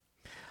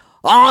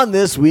On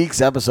this week's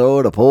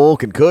episode of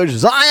Polk and Kush,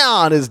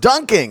 Zion is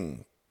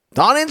dunking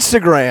on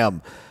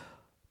Instagram.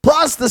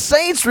 Plus, the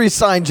Saints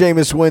re-signed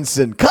Jameis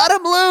Winston. Cut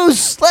him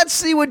loose. Let's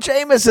see what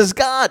Jameis has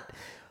got.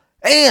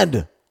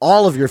 And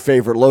all of your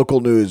favorite local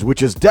news,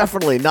 which is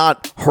definitely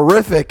not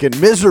horrific and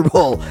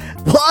miserable.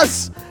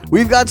 Plus,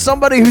 we've got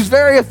somebody who's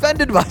very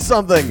offended by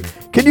something.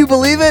 Can you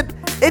believe it?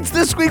 It's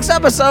this week's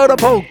episode of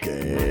Polk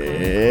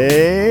and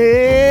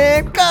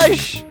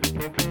Kush.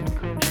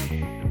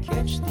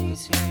 Catch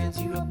these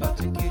hands, you about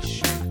to get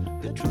shook.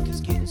 The truth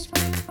is getting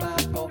split by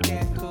Polk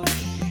and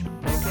Kush.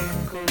 Polk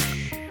and Kush.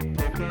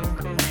 Polk and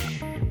Kush.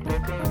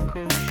 Polk and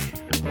Kush.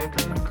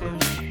 Polk and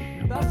Kush.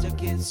 About to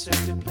get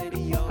served to play to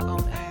your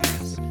own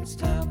ass. It's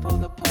time for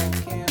the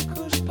Polk and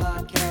Kush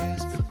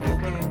podcast.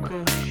 Polk and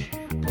Kush.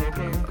 Polk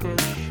and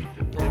Kush.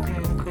 Polk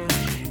and Kush.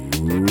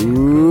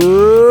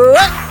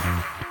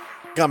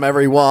 Welcome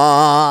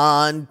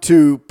everyone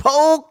to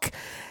Polk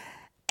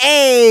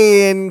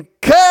and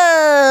Kush,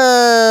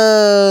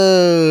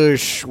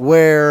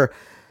 where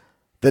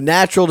the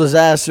natural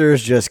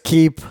disasters just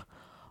keep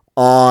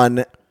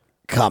on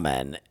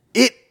coming.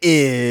 It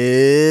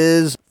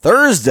is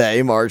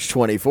Thursday, March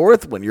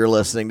 24th, when you're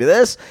listening to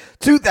this,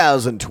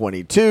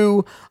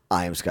 2022.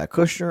 I am Scott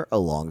Kushner,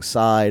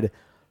 alongside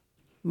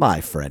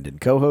my friend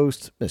and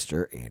co-host,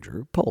 Mr.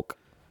 Andrew Polk.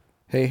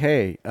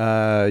 Hey,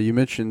 you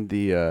mentioned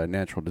the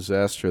natural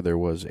disaster. There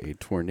was a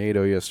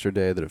tornado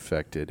yesterday that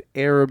affected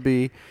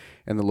Araby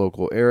and the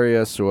local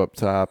area. So up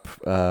top,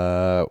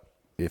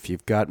 if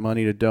you've got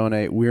money to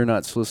donate, we're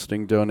not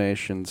soliciting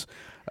donations.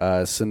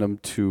 Send them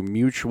to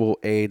Mutual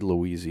Aid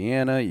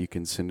Louisiana. You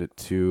can send it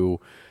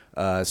to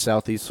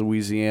Southeast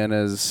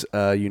Louisiana's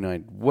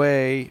United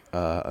Way,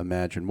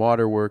 Imagine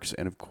Waterworks,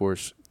 and of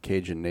course,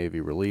 Cajun Navy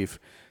Relief.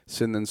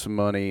 Send them some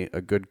money,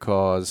 a good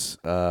cause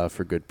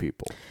for good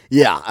people.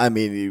 Yeah, I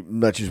mean,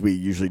 much as we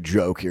usually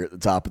joke here at the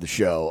top of the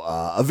show,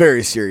 a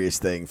very serious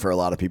thing for a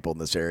lot of people in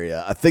this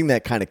area. A thing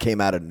that kind of came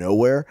out of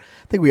nowhere.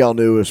 I think we all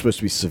knew it was supposed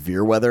to be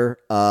severe weather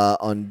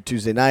on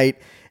Tuesday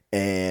night,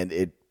 and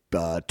it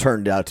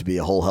turned out to be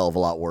a whole hell of a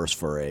lot worse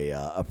for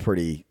a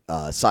pretty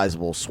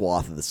sizable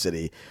swath of the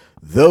city.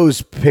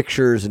 Those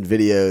pictures and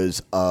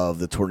videos of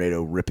the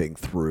tornado ripping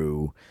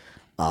through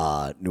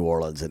New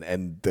Orleans,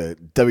 and the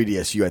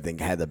WDSU, I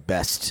think, had the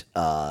best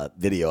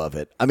video of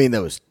it. I mean,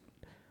 that was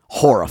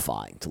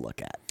horrifying to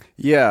look at.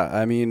 Yeah,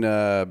 I mean,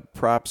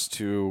 props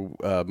to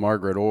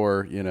Margaret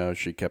Orr. You know,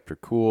 she kept her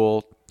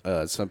cool.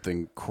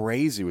 Something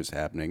crazy was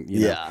happening.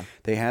 You know,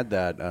 they had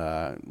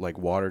that like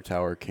water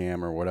tower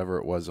cam or whatever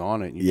it was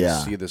on it. And you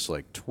just see this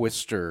like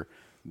twister,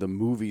 the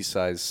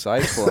movie-sized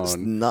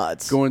cyclone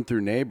nuts going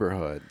through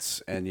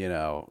neighborhoods, and you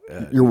know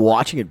you're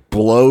watching it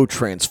blow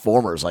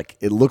transformers. Like,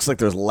 it looks like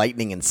there's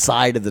lightning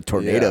inside of the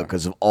tornado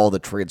because of all the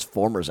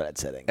transformers that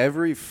it's hitting.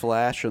 Every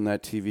flash on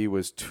that TV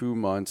was 2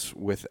 months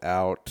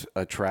without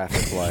a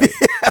traffic light.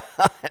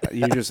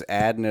 You're just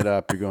adding it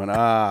up. You're going,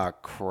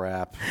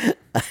 crap.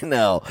 I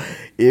know.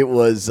 It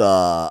was,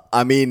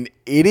 I mean,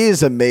 it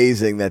is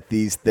amazing that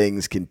these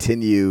things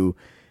continue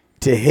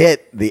to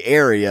hit the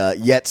area,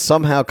 yet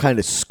somehow kind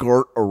of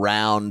skirt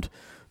around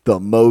the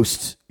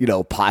most,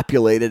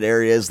 populated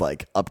areas,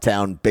 like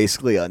Uptown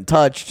basically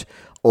untouched,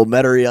 Old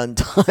Metairie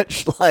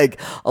untouched. Like,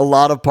 a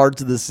lot of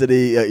parts of the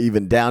city,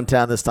 even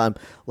downtown this time,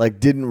 like,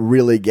 didn't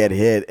really get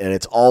hit. And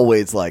it's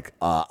always like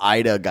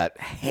Ida got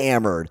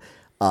hammered,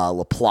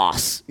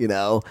 Laplace,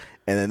 and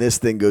then this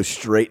thing goes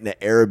straight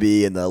into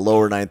Araby in the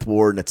lower Ninth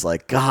Ward, and it's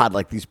like, God,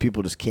 like, these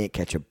people just can't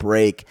catch a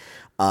break.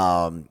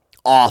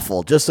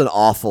 Awful, just an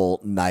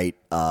awful night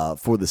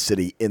for the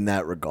city in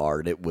that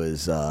regard. It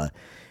was,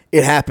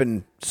 it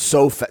happened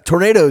so fast.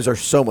 Tornadoes are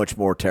so much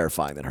more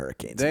terrifying than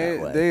hurricanes. In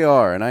that way. They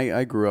are, and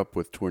I grew up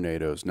with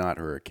tornadoes, not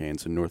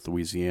hurricanes, in North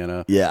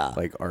Louisiana. Yeah,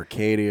 like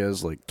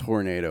Arcadia's, like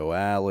Tornado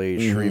Alley,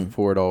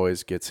 Shreveport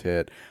always gets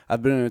hit.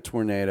 I've been in a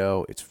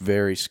tornado. It's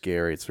very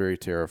scary. It's very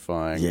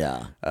terrifying.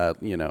 Yeah,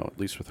 at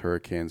least with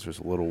hurricanes, there's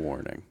a little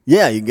warning.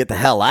 Yeah, you can get the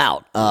hell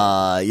out.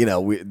 Now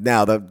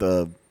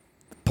the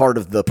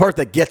part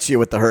that gets you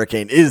with the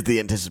hurricane is the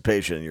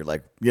anticipation. You're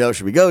like,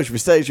 should we go? Should we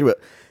stay? Should we?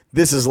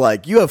 This is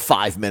like, you have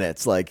 5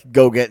 minutes. Like,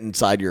 go get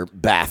inside your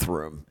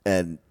bathroom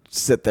and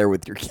sit there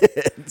with your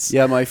kids.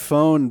 Yeah, my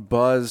phone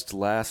buzzed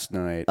last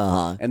night.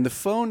 And the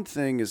phone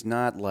thing is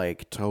not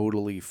like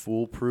totally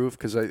foolproof,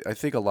 because I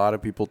think a lot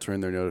of people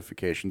turn their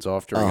notifications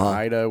off during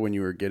Ida when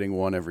you were getting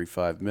one every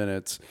 5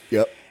 minutes.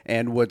 Yep.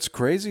 And what's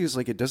crazy is,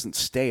 like, it doesn't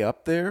stay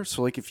up there.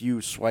 So, like, if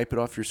you swipe it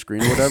off your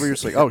screen or whatever, you're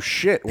just like, oh,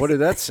 shit, what did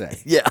that say?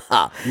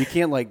 Yeah. You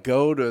can't, like,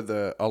 go to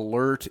the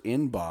alert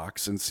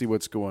inbox and see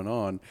what's going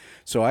on.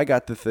 So I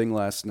got the thing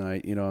last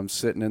night. I'm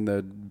sitting in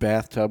the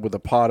bathtub with a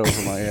pot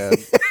over my head.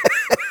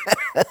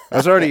 I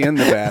was already in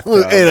the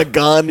bathtub. And a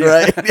gun,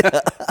 right?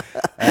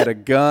 I had a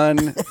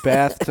gun,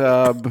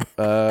 bathtub,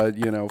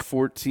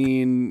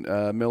 14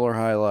 Miller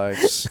High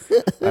Lifes.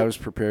 I was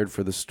prepared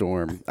for the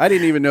storm. I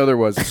didn't even know there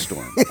was a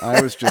storm.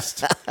 I was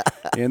just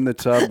in the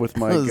tub with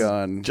my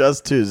gun.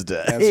 Just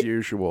Tuesday. As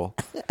usual.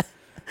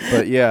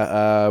 But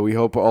yeah, we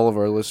hope all of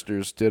our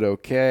listeners did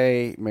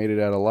okay, made it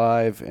out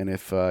alive, and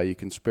if you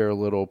can spare a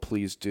little,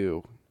 please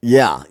do.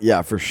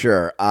 Yeah, for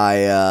sure.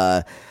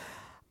 I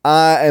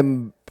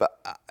am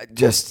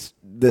just,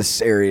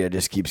 this area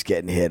just keeps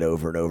getting hit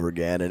over and over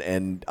again,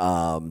 and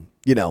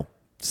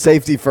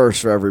safety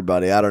first for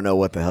everybody. I don't know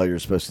what the hell you're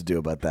supposed to do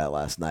about that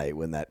last night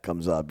when that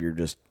comes up. You're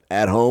just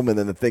at home, and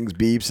then the things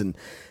beeps, and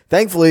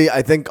thankfully,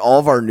 I think all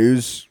of our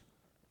news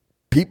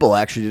people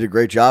actually did a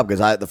great job,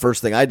 because the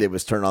first thing I did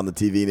was turn on the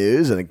TV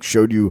news, and it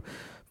showed you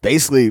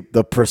basically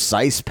the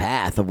precise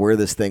path of where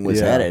this thing was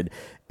headed.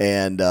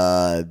 And,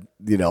 I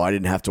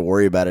didn't have to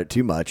worry about it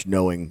too much,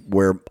 knowing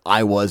where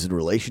I was in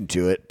relation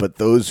to it. But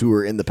those who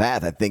were in the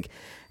path, I think,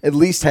 at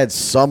least had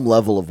some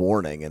level of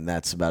warning, and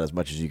that's about as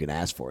much as you can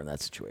ask for in that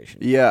situation.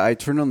 Yeah, I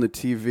turned on the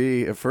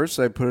TV. At first,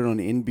 I put it on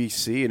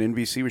NBC, and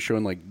NBC was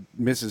showing, like,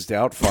 Mrs.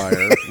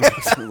 Doubtfire.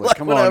 Like,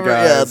 come on,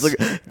 guys. Yeah, it's like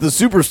the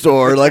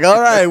Superstore. Like,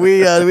 all right, we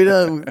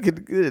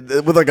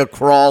with like a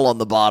crawl on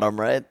the bottom,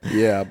 right?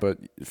 Yeah, but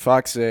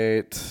Fox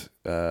 8,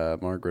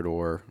 Margaret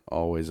Orr,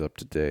 always up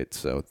to date.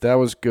 So that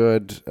was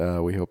good.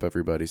 We hope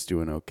everybody's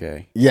doing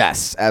okay.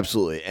 Yes,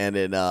 absolutely. And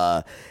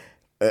in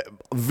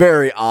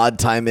very odd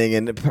timing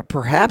and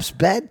perhaps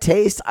bad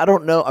taste. I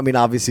don't know. I mean,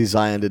 obviously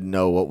Zion didn't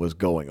know what was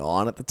going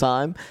on at the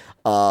time.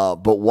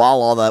 But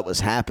while all that was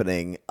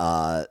happening,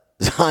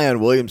 Zion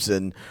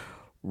Williamson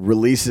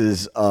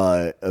releases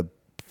a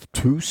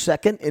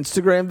 2-second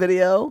Instagram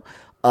video,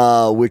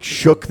 which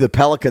shook the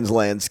Pelicans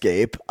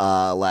landscape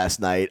last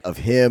night, of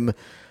him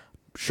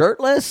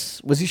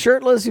shirtless. Was he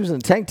shirtless? He was in a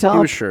tank top?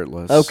 He was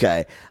shirtless.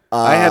 Okay.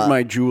 I had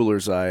my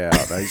jeweler's eye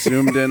out. I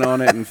zoomed in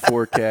on it in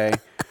 4K.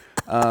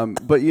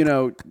 But,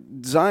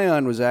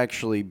 Zion was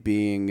actually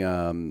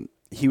being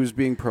he was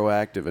being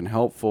proactive and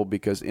helpful,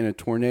 because in a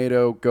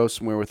tornado, go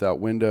somewhere without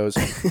windows.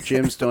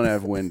 Gyms don't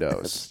have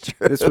windows.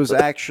 This was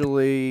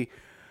actually,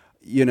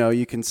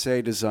 you can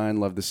say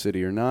Design love the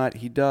city or not.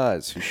 He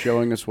does. He's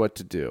showing us what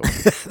to do.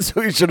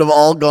 So we should have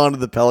all gone to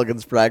the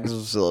Pelicans practice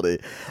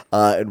facility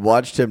and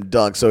watched him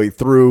dunk. So he he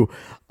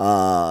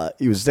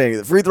was standing at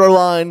the free throw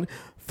line,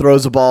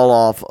 throws the ball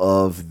off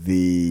of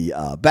the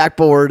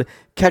backboard,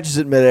 catches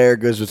it midair,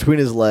 goes between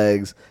his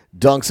legs,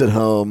 dunks it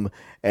home.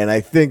 And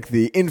I think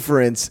the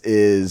inference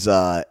is,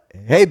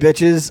 hey,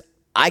 bitches,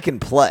 I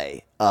can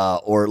play.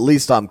 Or at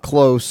least I'm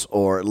close,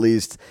 or at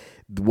least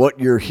what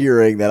you're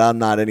hearing that I'm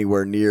not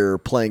anywhere near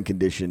playing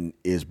condition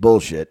is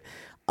bullshit.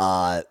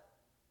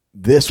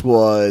 This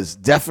was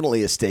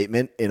definitely a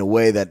statement in a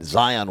way that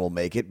Zion will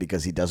make it,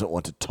 because he doesn't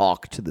want to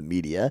talk to the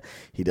media.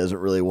 He doesn't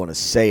really want to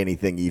say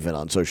anything even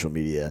on social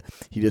media.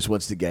 He just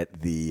wants to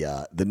get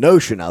the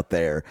notion out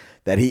there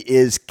that he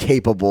is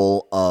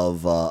capable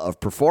of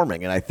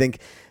performing. And I think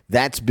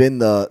that's been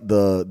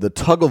the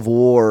tug of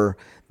war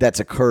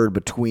that's occurred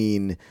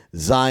between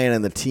Zion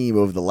and the team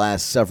over the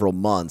last several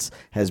months,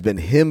 has been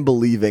him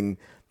believing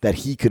that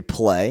he could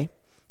play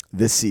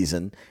this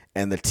season,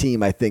 and the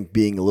team, I think,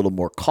 being a little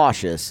more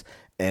cautious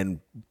and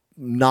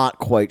not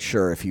quite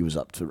sure if he was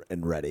up to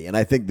and ready. And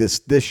I think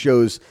this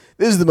is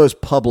the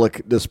most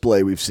public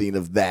display we've seen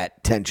of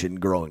that tension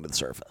growing to the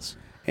surface.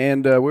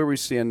 And where we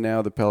stand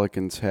now, the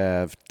Pelicans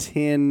have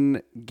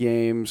 10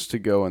 games to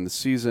go in the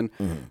season.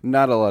 Mm-hmm.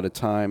 Not a lot of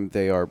time.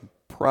 They are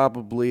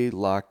probably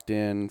locked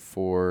in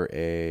for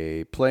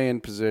a play-in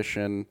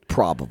position.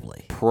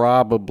 Probably.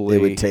 They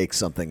would take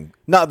something.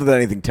 Not that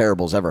anything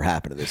terrible has ever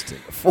happened to this team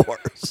before.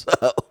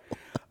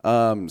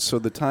 So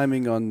the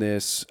timing on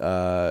this,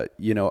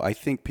 I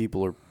think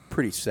people are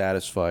pretty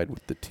satisfied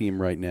with the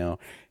team right now,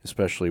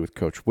 especially with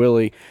Coach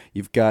Willie.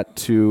 You've got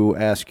to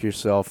ask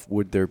yourself,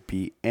 would there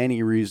be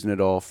any reason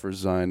at all for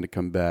Zion to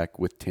come back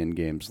with 10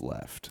 games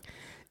left?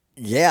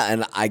 Yeah,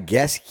 and I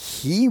guess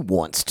he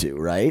wants to,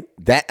 right?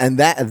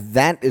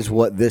 That is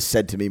what this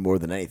said to me more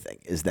than anything,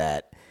 is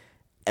that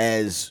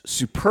as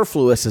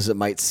superfluous as it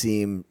might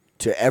seem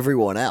to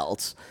everyone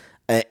else,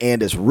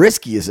 and as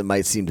risky as it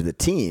might seem to the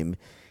team,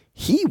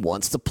 he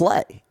wants to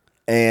play.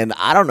 And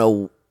I don't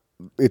know,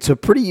 it's a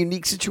pretty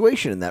unique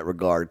situation in that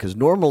regard, because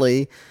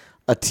normally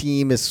a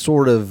team is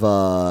sort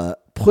of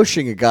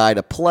pushing a guy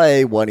to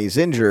play when he's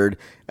injured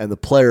and the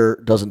player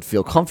doesn't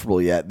feel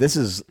comfortable yet. This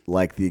is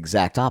like the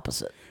exact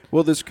opposite.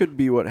 Well, this could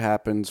be what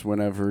happens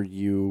whenever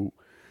you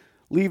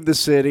leave the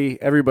city,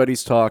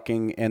 everybody's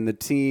talking, and the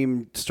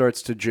team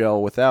starts to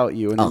gel without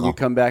you, and then you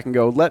come back and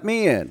go, let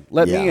me in.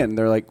 Me in.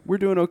 They're like, we're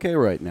doing okay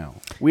right now.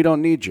 We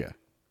don't need you.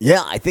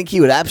 Yeah, I think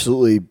he would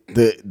absolutely,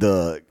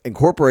 the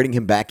incorporating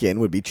him back in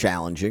would be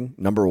challenging,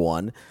 number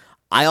one.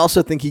 I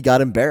also think he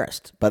got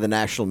embarrassed by the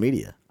national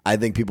media. I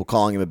think people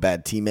calling him a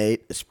bad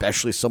teammate,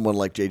 especially someone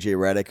like J.J.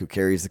 Redick, who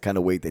carries the kind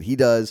of weight that he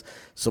does,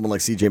 someone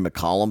like C.J.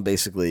 McCollum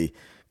basically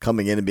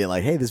coming in and being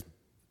like, hey, this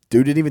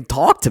dude didn't even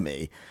talk to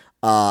me.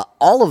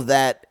 All of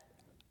that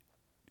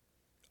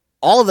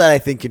I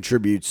think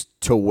contributes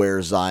to where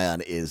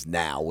Zion is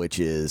now, which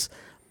is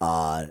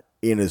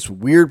in this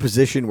weird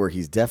position where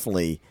he's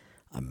definitely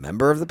a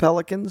member of the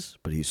Pelicans,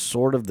 but he's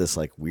sort of this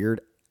like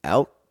weird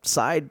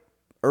outsider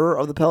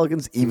of the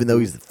Pelicans, even though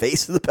he's the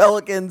face of the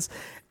Pelicans.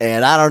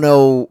 And I don't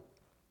know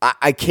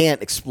I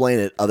can't explain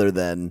it other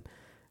than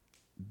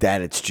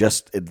that it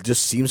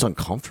just seems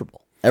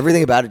uncomfortable.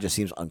 Everything about it just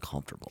seems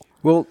uncomfortable.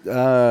 Well,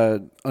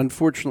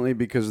 unfortunately,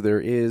 because there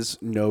is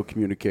no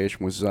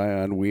communication with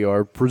Zion, we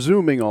are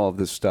presuming all of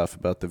this stuff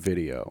about the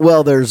video.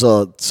 Well, there's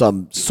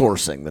some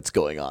sourcing that's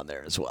going on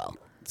there as well.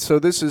 So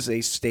this is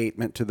a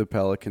statement to the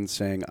Pelicans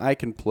saying, I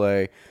can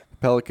play. The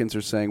Pelicans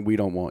are saying, we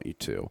don't want you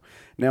to.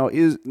 Now,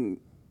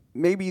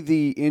 maybe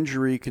the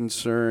injury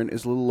concern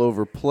is a little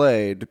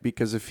overplayed,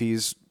 because if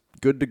he's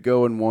good to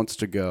go and wants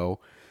to go,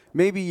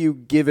 maybe you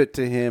give it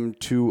to him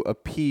to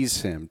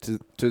appease him,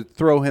 to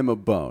throw him a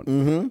bone.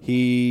 Mm-hmm.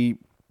 He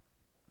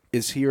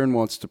is here and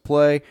wants to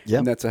play,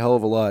 and that's a hell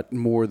of a lot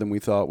more than we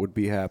thought would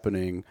be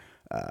happening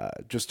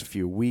just a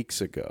few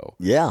weeks ago.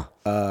 Yeah.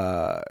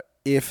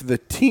 If the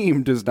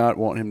team does not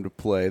want him to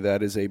play,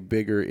 that is a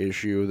bigger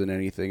issue than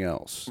anything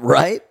else.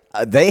 Right?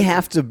 They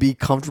have to be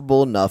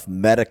comfortable enough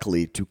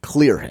medically to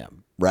clear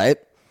him, right?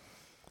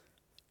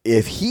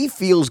 If he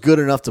feels good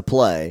enough to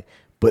play,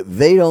 but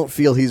they don't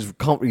feel he's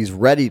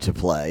ready to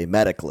play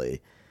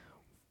medically,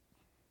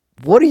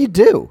 what do you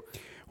do?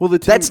 Well,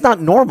 that's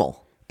not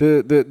normal.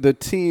 The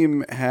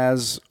team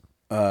has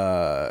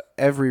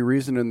every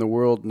reason in the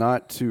world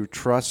not to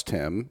trust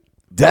him.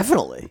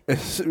 Definitely.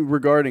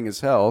 Regarding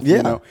his health. Yeah.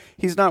 You know,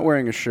 he's not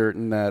wearing a shirt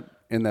in that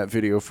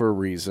video for a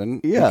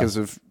reason. Yeah. Because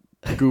of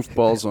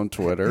goofballs on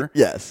Twitter.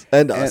 Yes.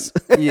 And us.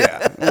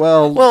 Yeah.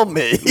 Well,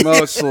 me.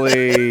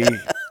 Mostly,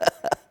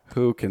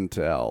 who can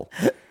tell?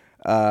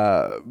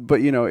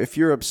 But, you know, if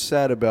you're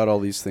upset about all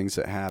these things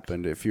that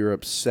happened, if you're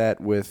upset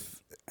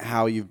with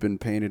how you've been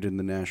painted in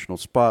the national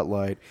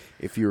spotlight,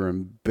 if you're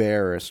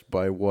embarrassed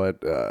by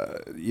what,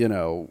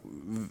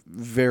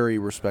 very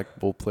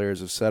respectable players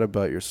have said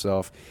about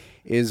yourself,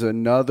 is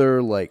another,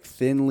 like,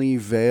 thinly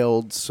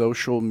veiled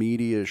social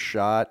media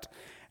shot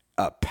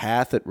a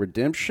path at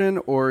redemption,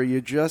 or are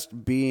you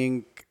just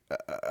being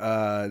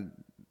a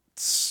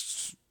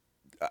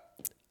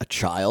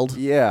child?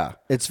 Yeah.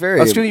 It's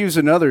very... I was going to use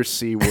another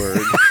C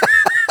word.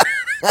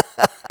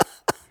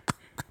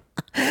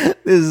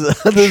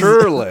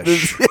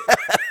 Churlish.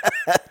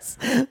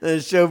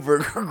 The show for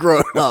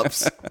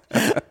grown-ups.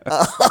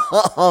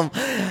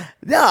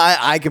 Yeah,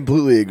 I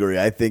completely agree.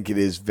 I think it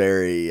is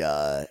very...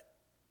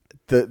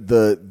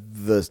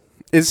 the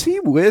Is he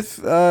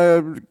with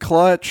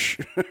Clutch?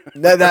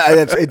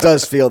 it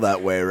does feel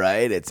that way,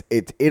 right?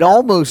 It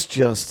almost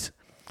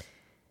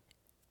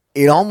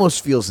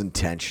feels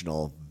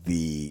intentional,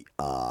 the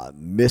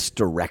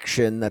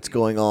misdirection that's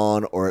going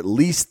on, or at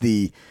least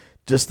the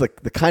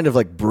kind of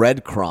like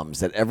breadcrumbs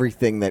that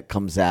everything that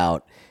comes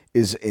out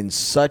is in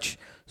such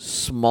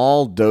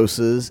small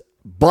doses,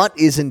 but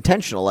is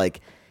intentional. Like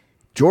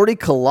Jordy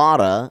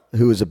Culotta,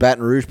 who is a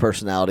Baton Rouge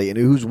personality and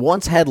who's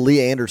once had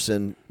Lee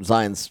Anderson,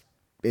 Zion's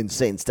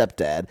insane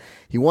stepdad,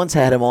 he once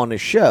had him on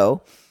his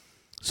show.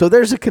 So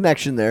there's a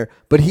connection there.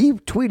 But he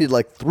tweeted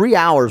like 3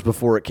 hours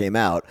before it came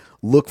out,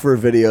 look for a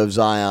video of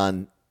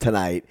Zion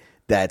tonight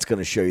that's going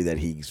to show you that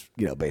he's,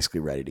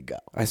 basically ready to go.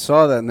 I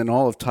saw that, and then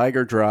all of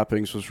Tiger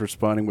Droppings was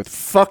responding with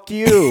 "fuck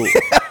you."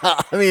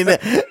 I mean,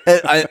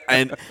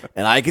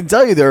 and I can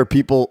tell you there are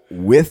people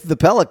with the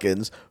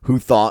Pelicans who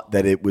thought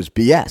that it was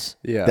BS.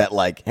 Yeah. That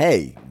like,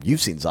 hey, you've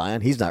seen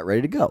Zion, he's not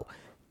ready to go.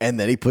 And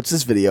then he puts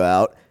this video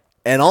out,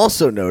 and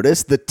also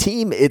notice the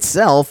team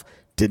itself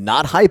did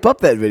not hype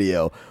up that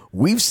video.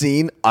 We've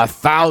seen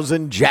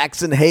 1,000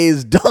 Jackson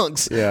Hayes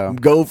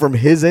dunks go from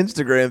his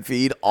Instagram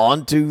feed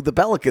onto the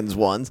Pelicans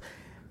ones.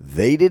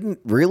 They didn't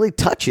really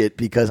touch it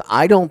because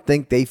I don't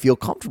think they feel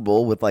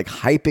comfortable with like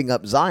hyping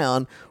up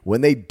Zion when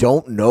they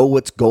don't know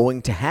what's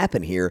going to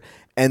happen here.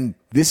 And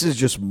this is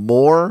just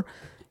more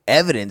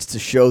evidence to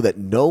show that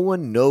no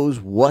one knows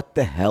what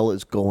the hell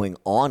is going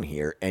on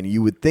here. And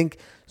you would think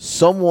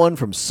someone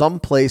from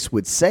someplace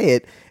would say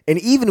it. And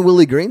even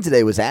Willie Green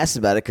today was asked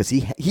about it because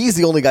he's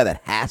the only guy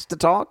that has to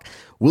talk.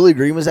 Willie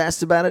Green was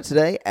asked about it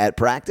today at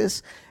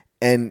practice.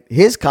 And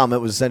his comment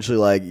was essentially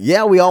like,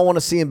 yeah, we all want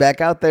to see him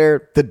back out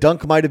there. The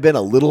dunk might have been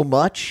a little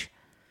much.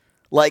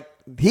 Like,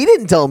 he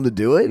didn't tell him to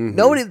do it. Mm-hmm.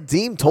 Nobody in the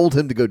team told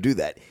him to go do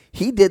that.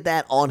 He did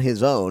that on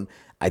his own,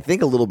 I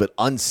think a little bit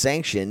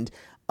unsanctioned.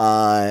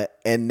 And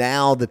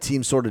now the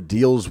team sort of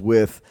deals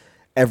with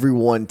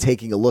everyone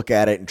taking a look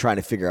at it and trying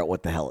to figure out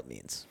what the hell it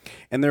means.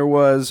 And there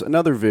was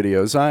another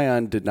video.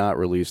 Zion did not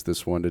release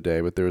this one today,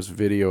 but there was a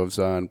video of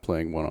Zion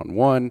playing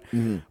one-on-one.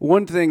 Mm-hmm.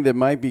 One thing that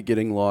might be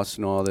getting lost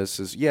in all this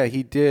is, yeah,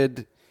 he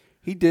did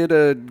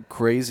a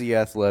crazy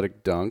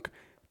athletic dunk.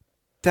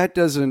 That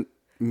doesn't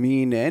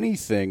mean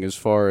anything as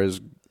far as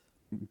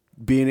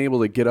being able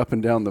to get up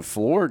and down the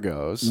floor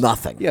goes.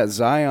 Nothing. Yeah,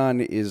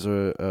 Zion is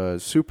a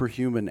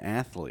superhuman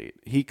athlete.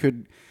 He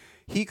could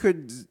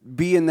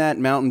be in that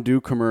Mountain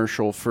Dew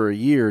commercial for a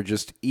year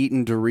just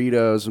eating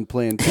Doritos and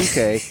playing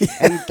 2K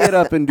and get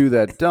up and do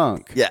that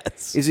dunk.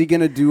 Yes. Is he going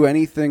to do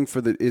anything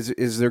for the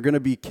is there going to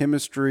be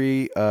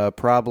chemistry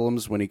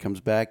problems when he comes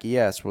back?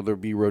 Yes. Will there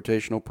be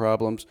rotational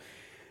problems?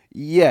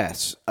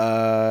 Yes.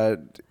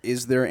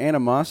 Is there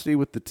animosity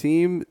with the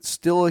team?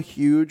 Still a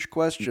huge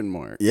question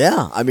mark.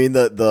 Yeah, I mean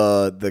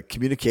the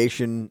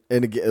communication,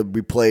 and again,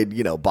 we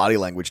played body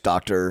language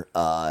doctor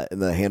in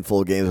the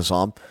handful of games I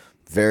saw him.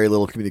 Very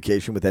little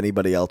communication with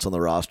anybody else on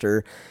the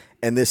roster,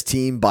 and this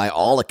team, by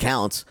all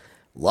accounts,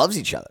 loves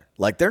each other.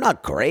 Like, they're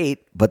not great,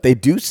 but they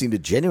do seem to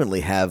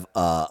genuinely have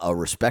a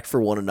respect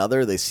for one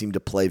another. They seem to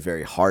play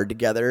very hard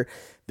together.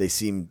 They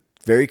seem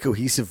very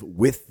cohesive,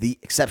 with the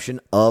exception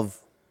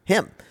of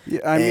him.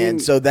 Yeah, I mean,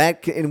 so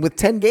and with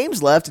 10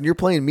 games left, and you're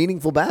playing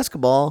meaningful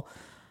basketball,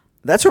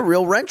 that's a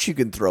real wrench you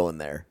can throw in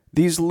there.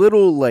 these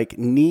little like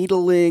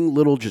needling,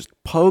 little just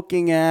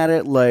poking at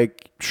it,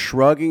 like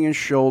shrugging his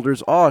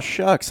shoulders. Oh,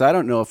 shucks, I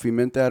don't know if he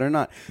meant that or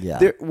not.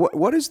 Yeah.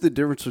 What is the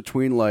difference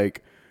between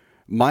like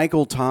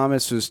Michael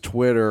Thomas's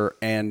Twitter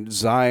and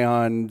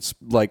Zion's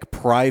like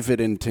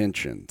private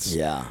intentions?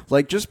 Yeah.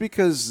 Like, just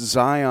because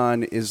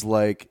Zion is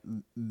like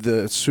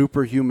the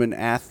superhuman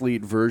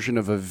athlete version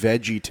of a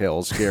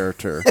VeggieTales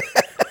character,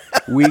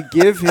 we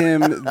give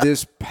him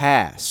this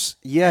pass.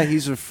 Yeah,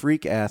 he's a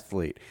freak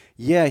athlete.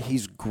 Yeah,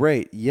 he's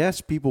great.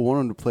 Yes, people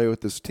want him to play with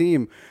this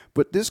team,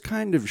 but this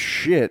kind of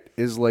shit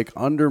is like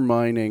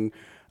undermining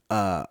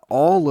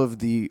all of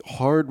the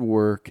hard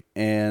work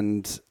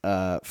and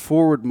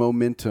forward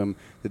momentum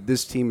that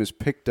this team has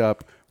picked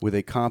up with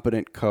a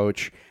competent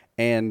coach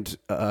and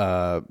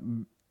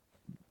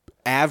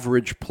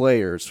average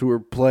players who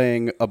are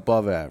playing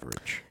above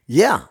average.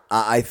 Yeah,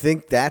 I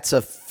think that's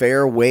a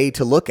fair way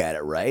to look at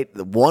it, right?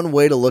 The one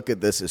way to look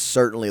at this is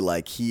certainly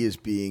like he is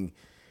being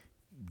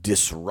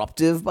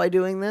disruptive by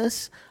doing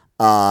this,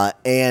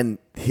 and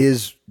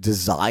his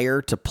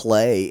desire to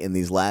play in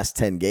these last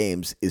 10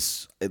 games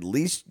is, at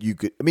least you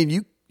could,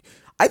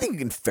 I think you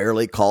can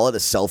fairly call it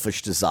a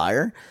selfish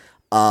desire,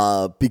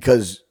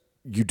 because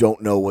you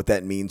don't know what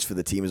that means for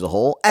the team as a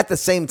whole. At the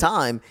same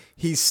time,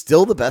 he's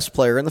still the best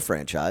player in the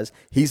franchise.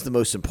 He's the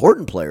most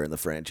important player in the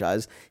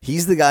franchise.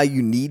 He's the guy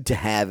you need to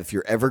have if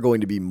you're ever going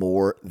to be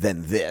more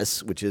than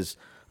this, which is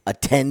a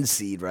 10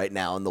 seed right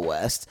now in the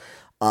West.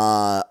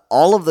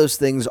 All of those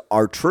things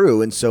are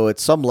true. And so at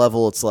some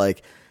level, it's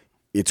like,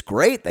 it's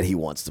great that he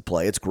wants to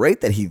play. It's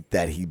great that he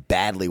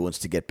badly wants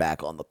to get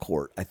back on the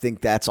court. I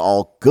think that's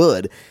all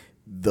good.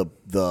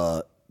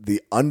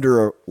 The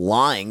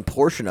underlying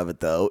portion of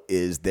it, though,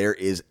 is there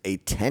is a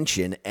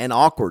tension and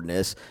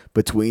awkwardness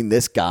between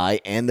this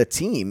guy and the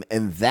team.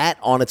 And that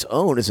on its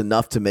own is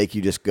enough to make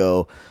you just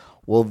go,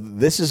 well,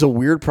 this is a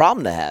weird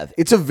problem to have.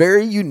 It's a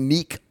very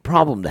unique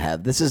problem to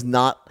have. This is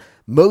not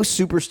most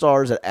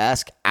superstars that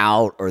ask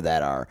out or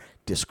that are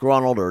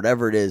disgruntled or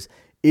whatever it is.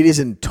 It is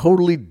in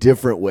totally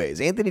different ways.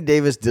 Anthony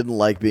Davis didn't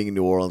like being in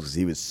New Orleans because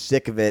he was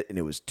sick of it and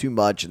it was too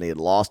much and they had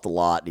lost a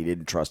lot and he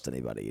didn't trust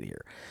anybody in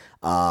here.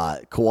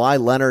 Kawhi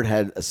Leonard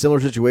had a similar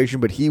situation,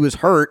 but he was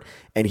hurt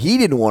and he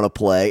didn't want to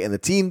play and the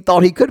team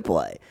thought he could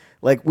play.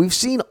 Like, we've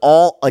seen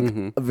all, like,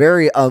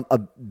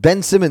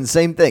 Ben Simmons,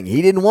 same thing.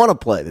 He didn't want to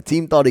play. The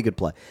team thought he could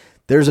play.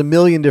 There's a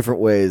million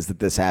different ways that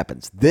this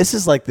happens. This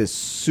is like this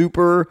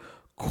super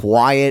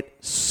quiet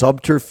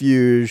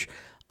subterfuge.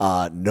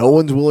 No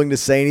one's willing to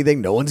say anything.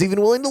 No one's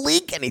even willing to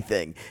leak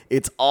anything.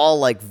 It's all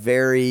like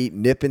very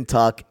nip and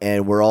tuck,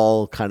 and we're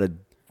all kind of,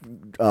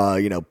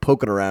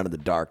 poking around in the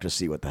dark to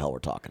see what the hell we're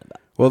talking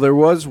about. Well, there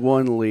was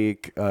one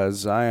leak.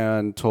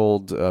 Zion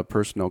told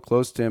personnel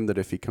close to him that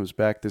if he comes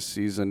back this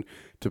season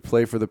to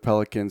play for the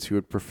Pelicans, he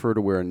would prefer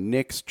to wear a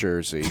Knicks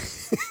jersey.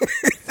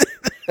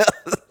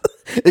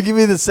 It can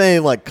be the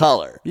same, like,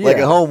 color. Yeah. Like,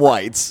 at home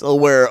whites, he'll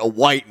wear a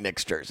white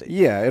Knicks jersey.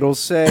 Yeah, it'll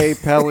say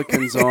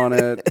Pelicans on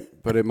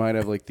it, but it might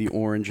have like the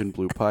orange and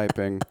blue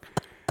piping.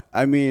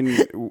 I mean,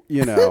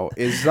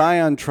 is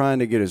Zion trying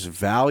to get his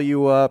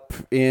value up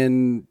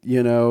in,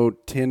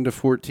 10 to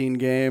 14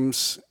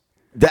 games?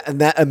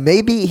 That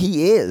maybe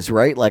he is,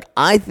 right? Like,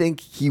 I think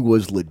he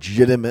was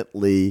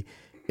legitimately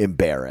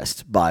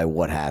embarrassed by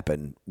what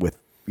happened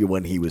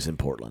when he was in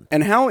Portland.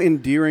 And how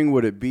endearing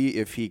would it be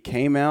if he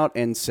came out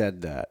and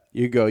said that?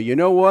 You go, you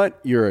know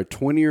what? You're a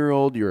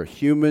 20-year-old. You're a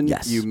human.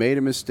 Yes. You made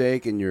a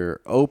mistake, and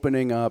you're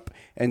opening up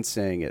and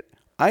saying it.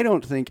 I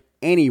don't think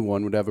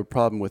anyone would have a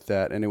problem with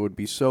that, and it would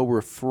be so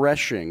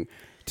refreshing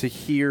to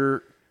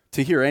hear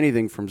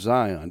anything from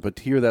Zion, but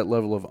to hear that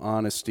level of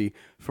honesty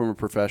from a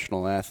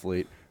professional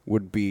athlete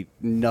would be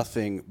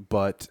nothing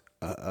but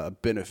a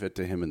benefit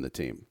to him and the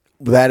team.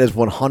 That is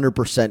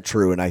 100%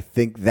 true, and I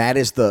think that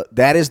is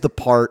the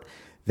part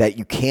that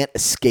you can't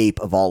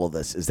escape of all of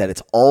this, is that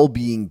it's all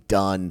being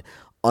done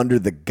under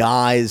the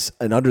guise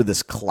and under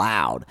this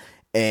cloud,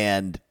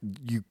 and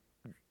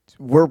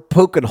we're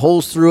poking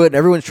holes through it, and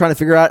everyone's trying to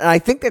figure out, and I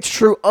think that's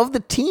true of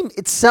the team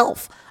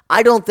itself.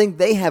 I don't think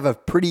they have a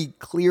pretty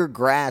clear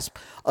grasp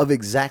of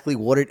exactly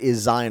what it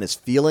is Zion is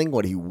feeling,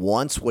 what he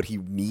wants, what he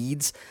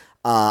needs.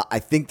 I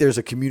think there's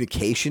a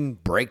communication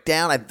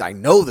breakdown. I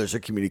know there's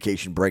a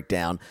communication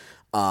breakdown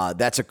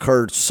that's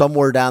occurred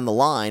somewhere down the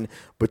line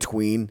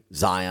between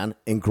Zion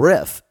and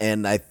Griff,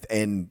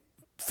 and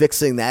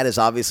fixing that is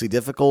obviously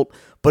difficult.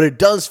 But it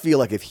does feel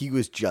like if he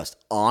was just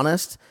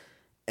honest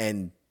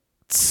and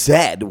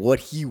said what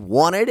he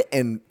wanted,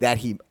 and that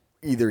he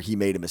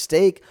made a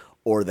mistake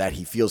or that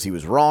he feels he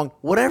was wrong,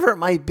 whatever it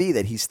might be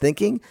that he's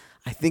thinking,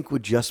 I think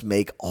would just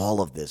make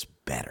all of this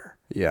better.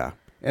 Yeah.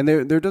 And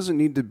there doesn't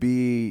need to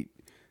be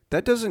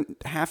that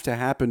doesn't have to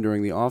happen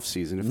during the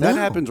offseason. If that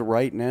happens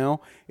right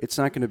now, it's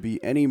not going to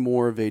be any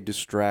more of a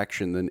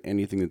distraction than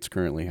anything that's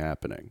currently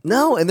happening.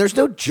 No, and there's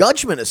no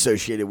judgment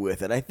associated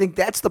with it. I think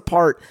that's the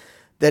part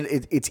that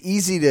it's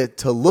easy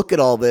to look at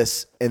all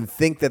this and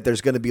think that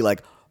there's going to be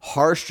like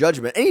harsh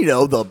judgment. And,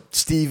 the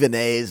Stephen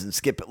A's and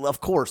Skip,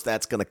 of course,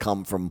 that's going to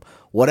come from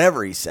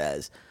whatever he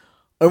says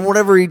and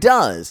whatever he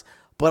does.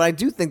 But I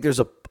do think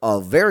there's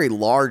a very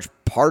large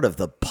part of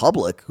the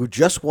public who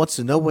just wants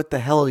to know what the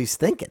hell he's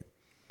thinking.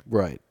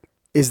 Right.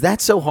 Is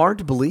that so hard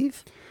to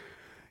believe?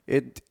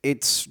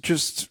 It's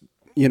just,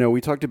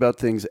 we talked about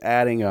things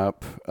adding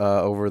up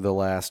over the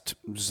last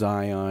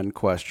Zion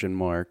question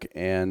mark.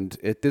 And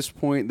at this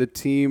point, the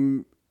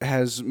team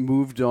has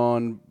moved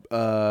on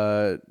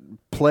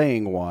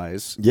playing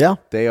wise. Yeah.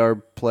 They are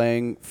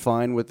playing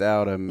fine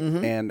without him.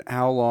 Mm-hmm. And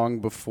how long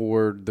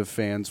before the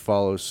fans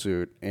follow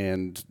suit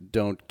and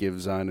don't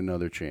give Zion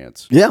another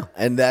chance? Yeah.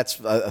 And that's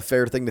a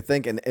fair thing to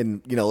think.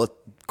 And let's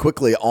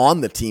quickly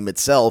on the team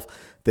itself.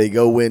 They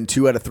go win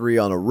 2 out of 3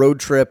 on a road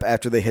trip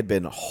after they had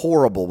been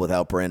horrible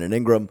without Brandon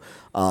Ingram.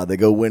 They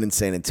go win in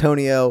San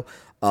Antonio,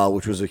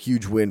 which was a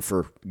huge win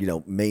for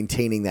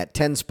maintaining that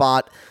 10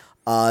 spot.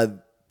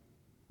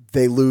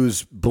 They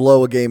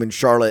blow a game in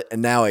Charlotte,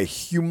 and now a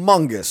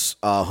humongous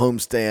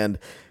homestand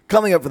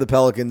coming up for the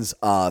Pelicans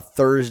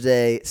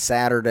Thursday,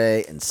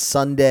 Saturday, and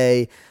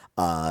Sunday.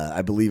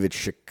 I believe it's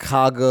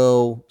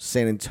Chicago,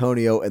 San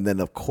Antonio, and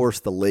then, of course,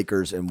 the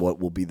Lakers in what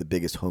will be the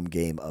biggest home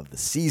game of the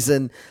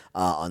season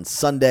on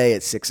Sunday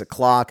at 6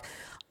 o'clock.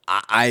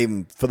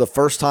 I'm, for the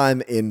first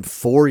time in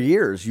 4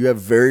 years, you have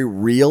very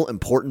real,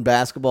 important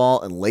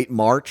basketball in late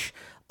March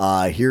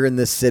here in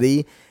this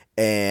city,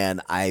 and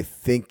I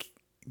think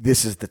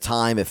this is the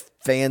time, if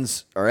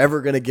fans are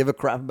ever going to give a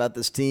crap about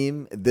this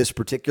team, this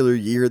particular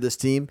year, this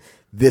team,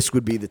 this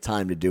would be the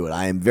time to do it.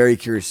 I am very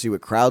curious to see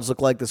what crowds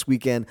look like this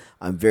weekend.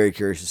 I'm very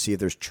curious to see if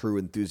there's true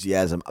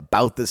enthusiasm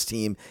about this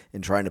team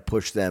and trying to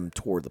push them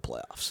toward the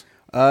playoffs.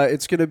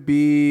 It's going to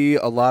be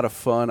a lot of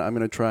fun. I'm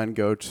going to try and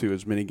go to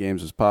as many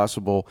games as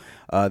possible.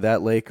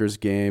 That Lakers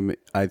game,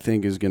 I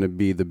think, is going to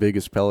be the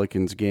biggest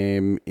Pelicans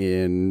game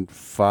in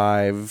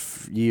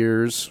 5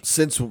 years.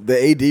 Since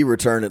the AD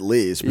return, at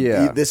least. But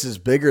yeah. This is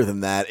bigger than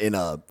that in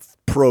a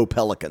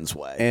pro-Pelicans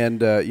way.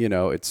 And,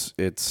 it's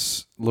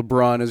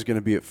LeBron is going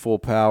to be at full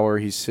power.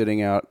 He's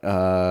sitting out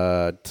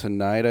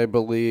tonight, I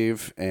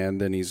believe,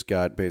 and then he's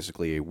got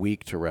basically a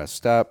week to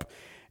rest up.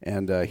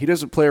 And he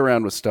doesn't play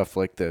around with stuff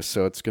like this,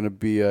 so it's going to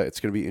be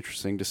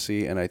interesting to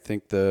see. And I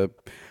think the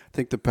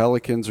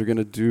Pelicans are going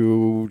to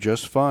do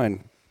just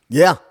fine.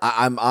 Yeah,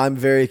 I'm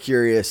very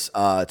curious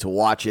to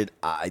watch it.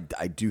 I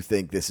do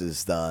think this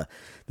is the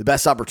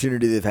best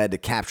opportunity they've had to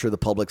capture the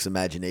public's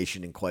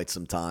imagination in quite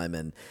some time.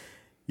 And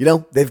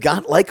they've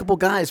got likable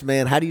guys,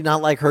 man. How do you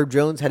not like Herb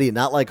Jones? How do you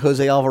not like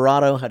Jose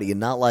Alvarado? How do you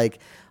not like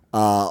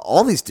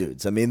all these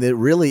dudes? I mean, it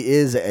really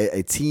is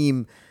a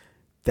team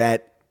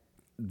that.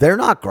 They're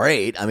not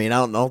great. I mean,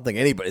 I don't think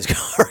anybody's going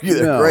to argue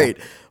they're great,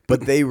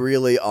 but they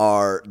really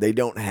are. They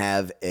don't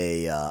have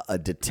a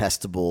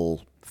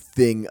detestable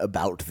thing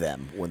about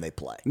them when they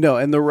play. No,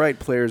 and the right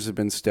players have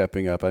been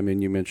stepping up. I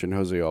mean, you mentioned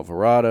Jose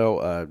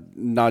Alvarado.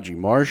 Najee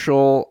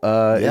Marshall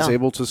is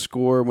able to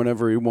score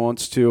whenever he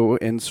wants to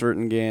in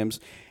certain games.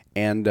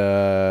 And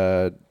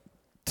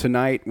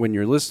tonight, when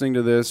you're listening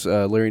to this,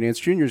 Larry Nance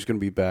Jr. is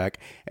going to be back,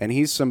 and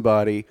he's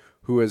somebody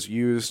who has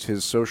used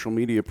his social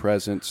media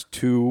presence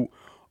to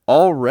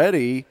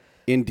already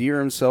endear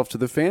himself to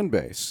the fan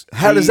base.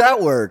 How does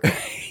that work?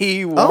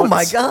 Oh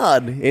my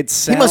God! He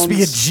must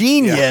be a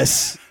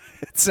genius.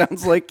 Yeah. It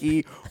sounds like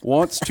he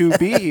wants to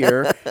be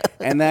here,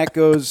 and that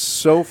goes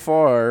so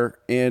far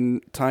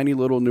in tiny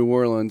little New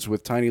Orleans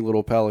with tiny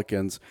little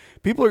Pelicans.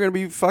 People are going to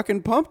be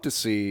fucking pumped to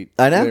see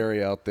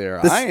Larry out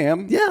there. I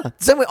am. Yeah.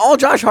 Same way. All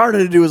Josh Hart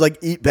had to do was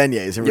eat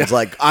beignets, and was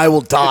like, "I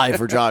will die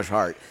for Josh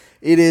Hart."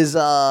 It is.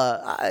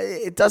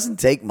 It doesn't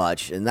take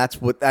much, and that's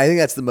what I think.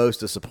 That's the most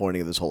disappointing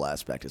of this whole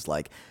aspect. Is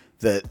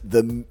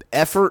the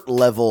effort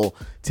level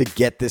to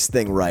get this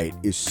thing right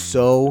is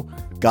so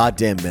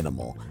goddamn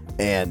minimal,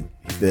 and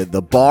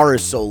the bar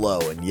is so low,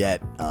 and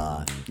yet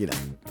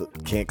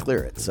can't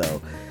clear it. So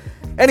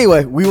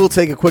anyway, we will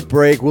take a quick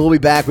break. We'll be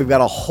back. We've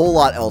got a whole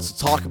lot else to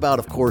talk about.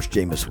 Of course,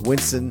 Jameis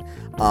Winston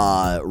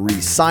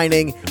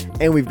re-signing,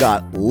 and we've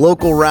got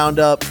local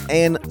roundup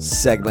and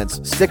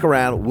segments. Stick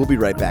around. We'll be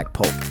right back.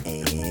 Poke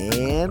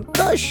and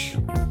push.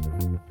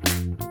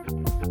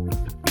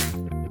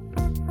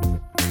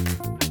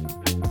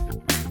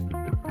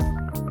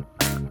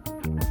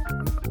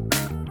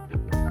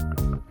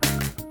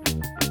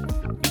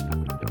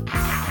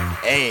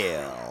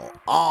 Ale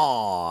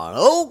on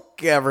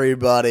Oak,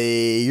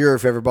 everybody. Your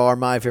favorite bar,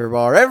 my favorite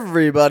bar,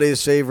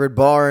 everybody's favorite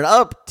bar in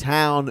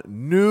uptown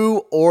New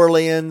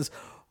Orleans,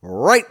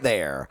 right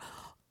there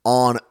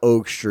on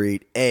Oak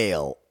Street.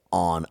 Ale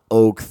on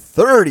Oak.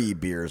 30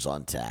 beers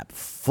on tap,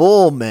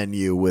 full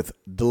menu with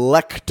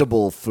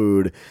delectable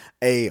food,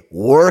 a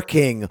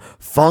working,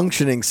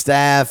 functioning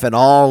staff, and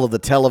all of the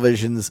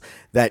televisions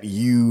that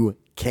you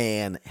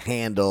can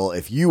handle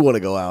if you want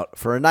to go out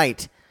for a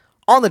night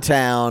on the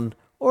town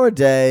or a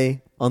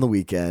day on the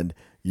weekend.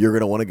 You're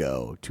going to want to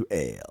go to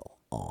Ale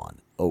on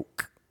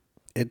Oak.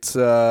 It's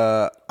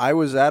I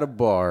was at a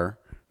bar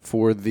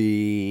for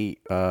the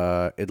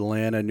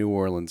Atlanta New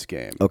Orleans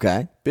game.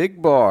 Okay.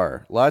 Big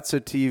bar, lots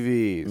of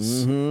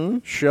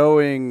TVs,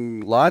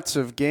 showing lots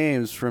of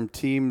games from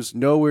teams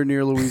nowhere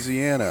near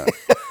Louisiana.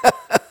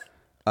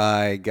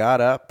 I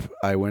got up,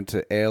 I went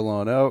to Ale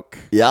on Oak.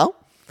 Yeah.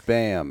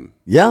 Bam.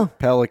 Yeah.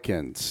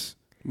 Pelicans.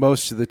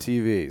 Most of the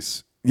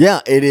TVs.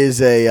 Yeah, it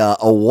is a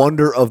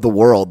wonder of the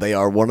world. They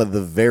are one of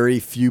the very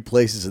few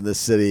places in this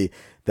city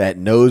that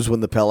knows when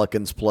the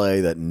Pelicans play,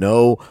 that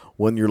know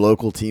when your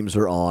local teams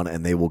are on,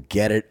 and they will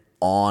get it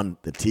on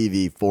the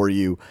TV for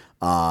you.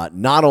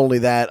 Not only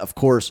that, of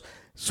course,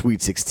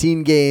 Sweet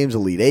 16 games,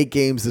 Elite 8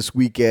 games this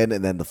weekend,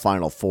 and then the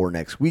Final Four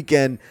next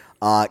weekend.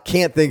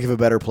 Can't think of a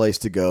better place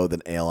to go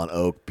than Ale on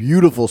Oak.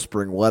 Beautiful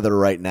spring weather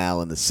right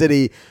now in the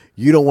city.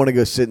 You don't want to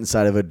go sit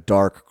inside of a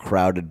dark,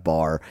 crowded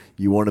bar.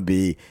 You want to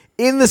be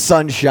in the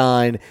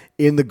sunshine,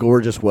 in the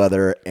gorgeous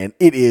weather, and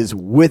it is,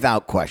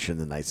 without question,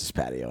 the nicest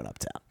patio in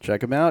Uptown.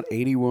 Check them out,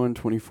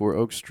 8124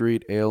 Oak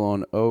Street, Ale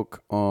on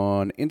Oak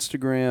on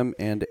Instagram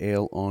and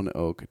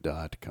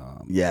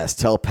aleonoak.com. Yes,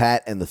 tell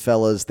Pat and the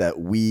fellas that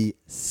we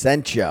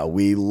sent you.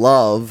 We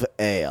love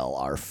Ale,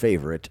 our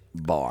favorite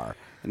bar.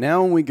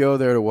 Now when we go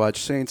there to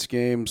watch Saints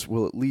games,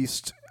 we'll at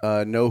least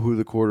know who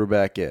the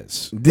quarterback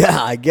is.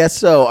 Yeah, I guess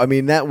so. I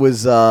mean, that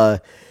was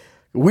a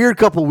weird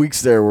couple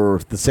weeks there where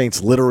the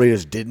Saints literally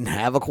just didn't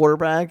have a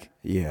quarterback.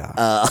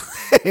 Yeah.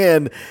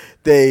 And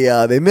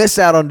they missed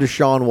out on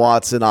Deshaun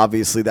Watson.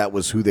 Obviously, that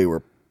was who they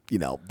were. You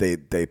know,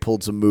 they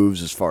pulled some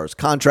moves as far as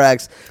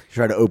contracts,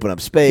 try to open up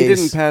space. He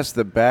didn't pass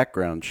the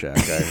background check,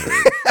 I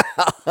heard.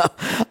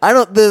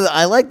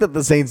 I like that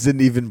the Saints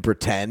didn't even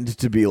pretend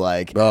to be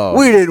like, Oh.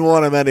 we didn't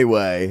want him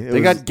anyway.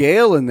 They got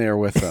Gale in there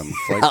with them.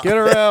 Like, get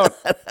her out.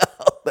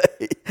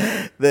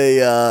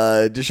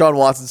 Deshaun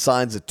Watson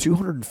signs a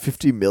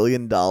 $250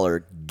 million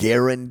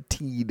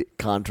guaranteed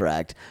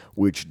contract,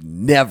 which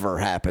never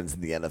happens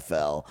in the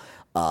NFL.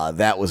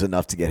 That was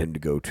enough to get him to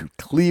go to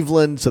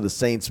Cleveland. So the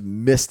Saints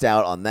missed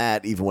out on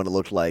that, even when it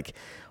looked like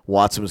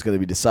Watson was going to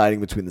be deciding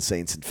between the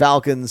Saints and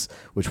Falcons,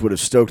 which would have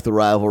stoked the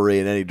rivalry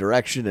in any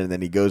direction. And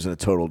then he goes in a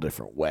total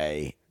different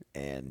way.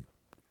 And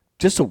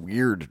just a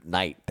weird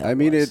night. I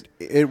mean,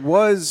 it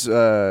was,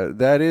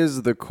 that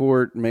is the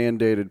court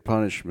mandated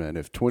punishment.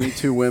 If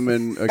 22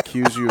 women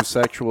accuse you of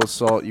sexual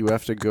assault, you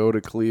have to go to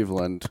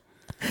Cleveland.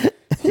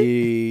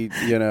 He,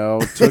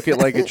 took it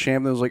like a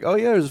champ that was like, oh,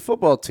 yeah, there's a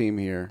football team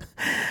here.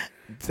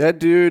 That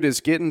dude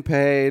is getting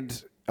paid.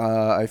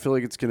 I feel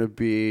like it's going to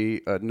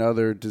be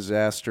another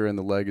disaster in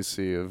the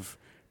legacy of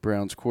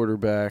Browns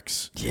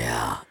quarterbacks.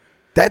 Yeah.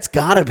 That's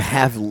got to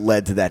have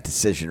led to that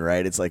decision,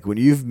 right? It's like when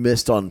you've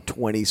missed on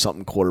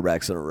 20-something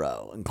quarterbacks in a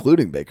row,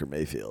 including Baker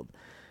Mayfield,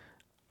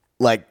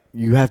 like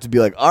you have to be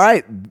like, all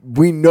right,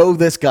 we know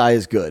this guy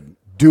is good.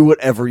 Do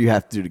whatever you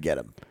have to do to get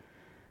him.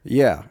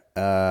 Yeah.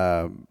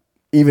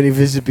 Even if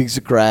it's a piece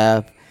of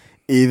crap,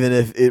 even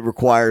if it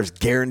requires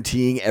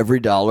guaranteeing every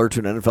dollar to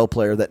an NFL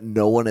player that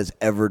no one has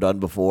ever done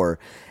before.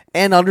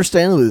 And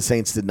understandably, the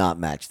Saints did not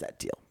match that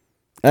deal.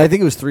 And I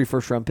think it was 3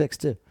 first-round picks,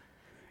 too.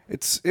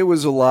 It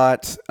was a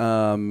lot.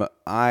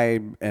 I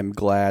am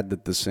glad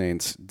that the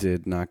Saints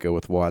did not go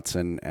with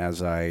Watson,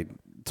 as I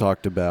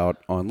talked about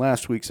on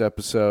last week's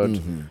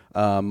episode.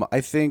 I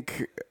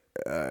think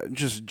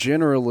just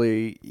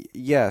generally,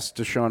 yes,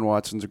 Deshaun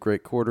Watson's a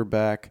great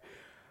quarterback.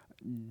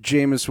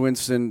 Jameis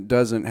Winston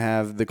doesn't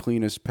have the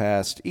cleanest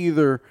past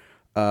either,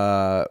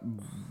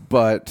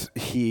 but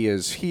he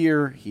is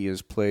here. He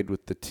has played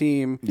with the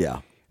team.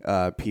 Yeah.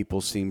 People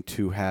seem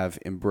to have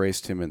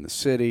embraced him in the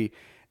city.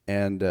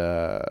 And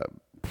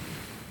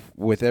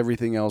with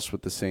everything else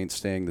with the Saints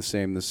staying the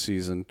same this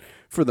season,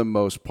 for the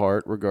most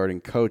part,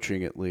 regarding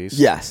coaching at least.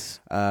 Yes.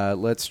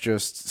 Let's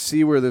just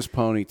see where this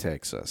pony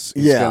takes us.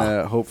 He's Yeah. going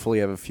to hopefully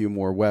have a few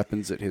more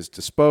weapons at his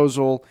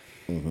disposal.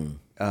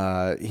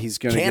 He's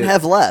going to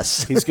have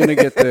less. He's going to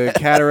get the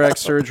cataract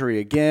surgery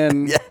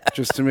again,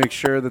 just to make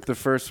sure that the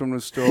first one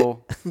was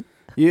still.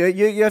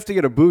 You have to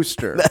get a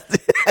booster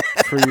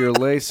for your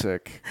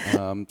LASIK,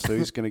 so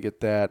he's going to get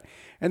that,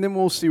 and then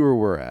we'll see where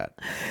we're at.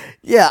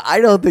 Yeah,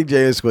 I don't think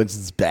Jameis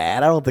Winston's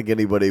bad. I don't think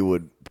anybody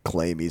would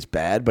claim he's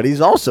bad, but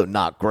he's also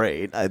not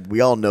great.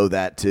 We all know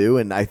that too.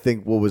 And I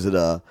think, what was it,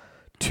 a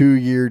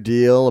 2-year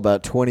deal,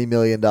 about $20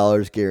 million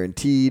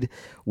guaranteed,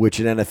 which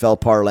in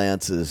NFL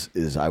parlance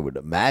is I would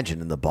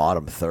imagine, in the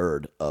bottom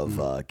third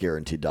of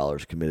guaranteed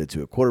dollars committed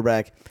to a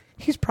quarterback.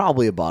 He's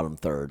probably a bottom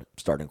third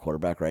starting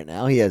quarterback right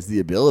now. He has the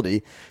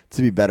ability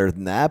to be better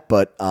than that,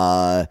 but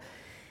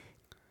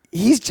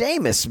he's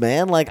Jameis,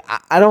 man. Like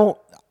I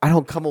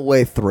don't come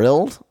away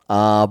thrilled,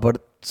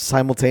 but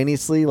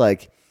simultaneously,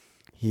 like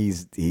he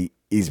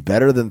he's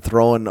better than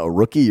throwing a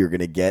rookie you're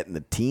going to get in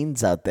the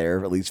teens out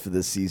there, at least for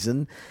this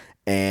season.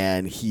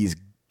 And he's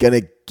going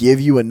to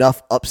give you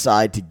enough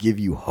upside to give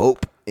you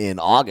hope in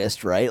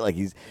August, right? Like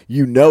he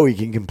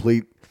can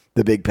complete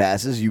the big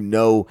passes.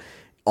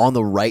 On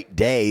the right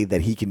day that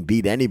he can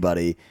beat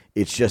anybody.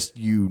 It's just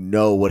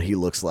what he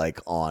looks like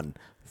on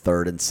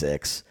 3rd and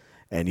 6.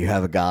 And you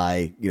have a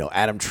guy,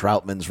 Adam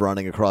Troutman's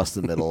running across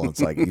the middle. And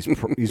it's like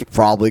he's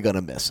probably going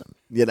to miss him,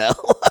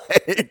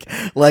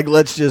 like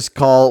let's just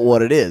call it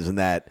what it is.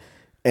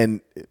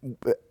 And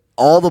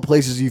all the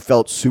places you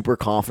felt super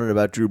confident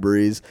about Drew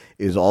Brees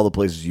is all the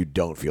places you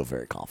don't feel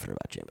very confident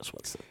about Jameis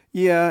Winston.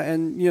 Yeah,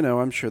 and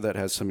I'm sure that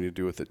has something to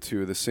do with it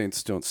too. The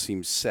Saints don't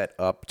seem set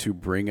up to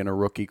bring in a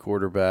rookie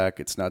quarterback.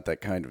 It's not that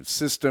kind of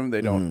system.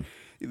 They don't.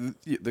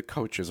 The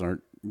coaches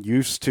aren't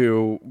used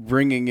to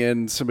bringing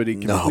in somebody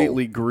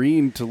completely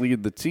green to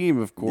lead the team,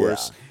 of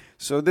course. Yeah.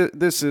 So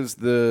this is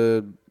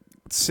the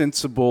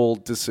sensible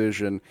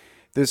decision.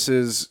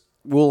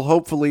 Will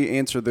hopefully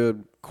answer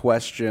the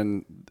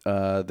question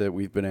that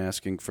we've been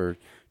asking for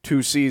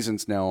 2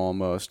 seasons now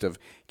almost of,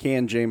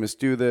 can Jameis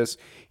do this?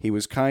 He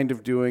was kind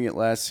of doing it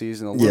last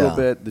season a little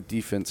bit. The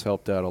defense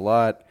helped out a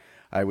lot.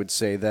 I would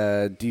say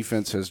that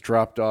defense has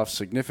dropped off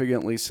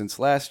significantly since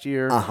last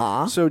year.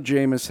 So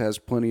Jameis has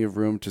plenty of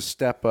room to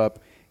step up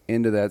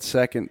into that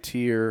second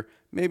tier,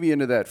 maybe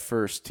into that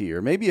first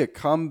tier, maybe a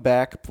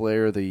comeback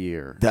player of the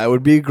year. That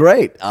would be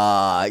great.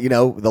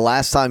 The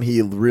last time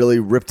he really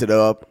ripped it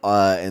up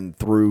and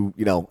threw,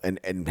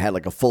 and had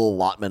like a full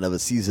allotment of a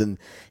season,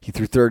 he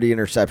threw 30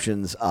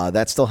 interceptions.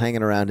 That's still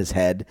hanging around his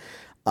head.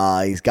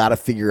 He's got to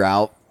figure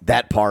out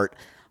that part.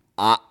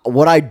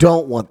 What I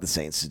don't want the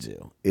Saints to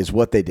do is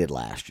what they did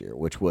last year,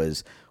 which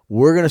was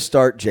we're going to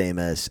start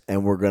Jameis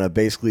and we're going to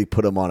basically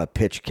put him on a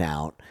pitch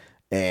count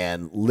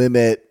and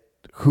limit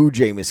who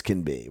Jameis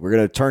can be. We're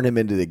going to turn him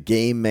into the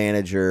game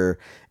manager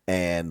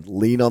and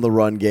lean on the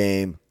run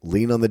game,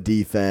 lean on the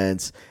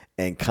defense,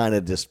 and kind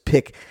of just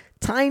pick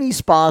tiny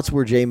spots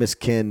where Jameis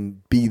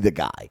can be the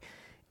guy.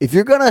 If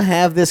you're going to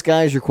have this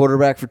guy as your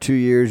quarterback for 2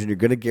 years and you're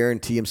going to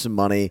guarantee him some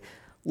money,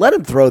 let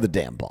him throw the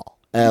damn ball.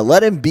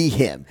 Let him be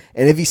him.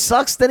 And if he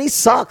sucks, then he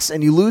sucks,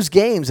 and you lose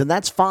games, and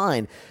that's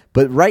fine.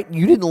 But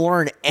you didn't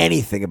learn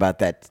anything about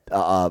that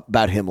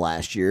about him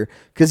last year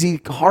because he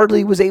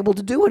hardly was able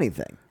to do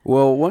anything.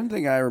 Well, one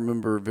thing I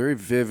remember very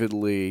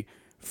vividly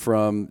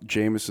from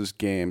Jameis's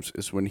games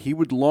is when he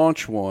would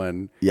launch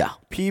one,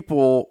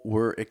 people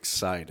were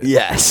excited.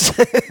 Yes.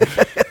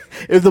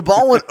 If the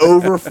ball went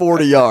over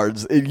 40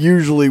 yards, it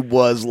usually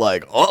was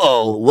like,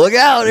 uh-oh, look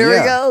out, here we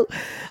go.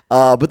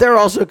 But there were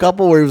also a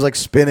couple where he was like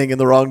spinning in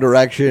the wrong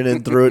direction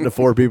and threw it into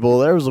 4 people.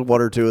 There was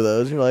 1 or 2 of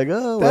those. You're like,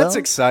 oh, well. That's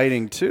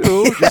exciting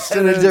too, just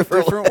in a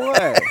different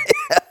way.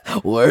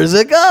 Where's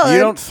it going? You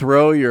don't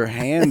throw your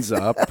hands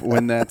up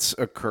when that's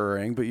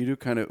occurring, but you do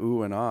kind of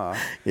ooh and ah.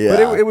 Yeah.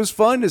 But it was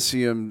fun to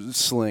see him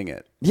sling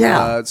it.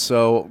 Yeah.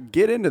 So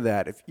get into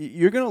that. If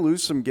you're going to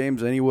lose some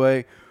games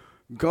anyway,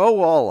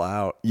 go all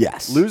out.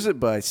 Yes. Lose it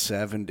by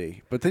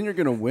 70, but then you're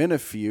going to win a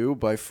few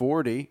by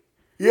 40.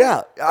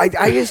 Yeah,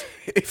 I just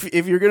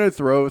if you're gonna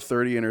throw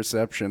 30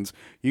 interceptions,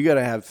 you got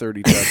to have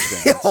 30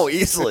 touchdowns.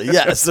 Easily,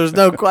 yes. There's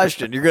no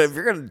question. If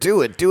you're gonna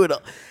do it.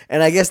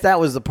 And I guess that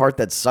was the part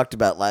that sucked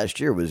about last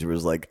year was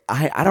like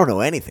I don't know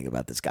anything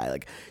about this guy.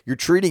 Like you're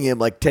treating him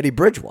like Teddy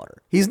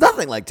Bridgewater. He's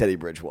nothing like Teddy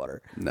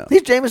Bridgewater. No,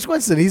 he's Jameis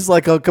Winston. He's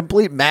like a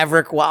complete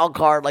maverick wild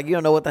card. Like you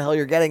don't know what the hell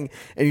you're getting,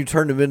 and you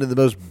turned him into the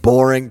most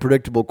boring,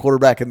 predictable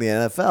quarterback in the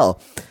NFL.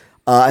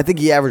 I think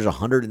he averaged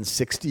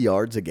 160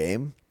 yards a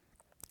game.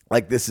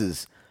 Like this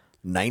is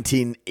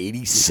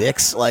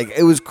 1986. Like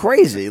it was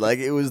crazy. Like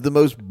it was the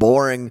most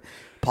boring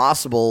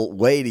possible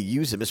way to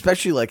use him,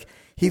 especially like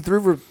he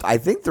threw for I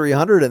think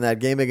 300 in that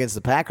game against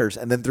the Packers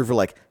and then threw for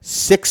like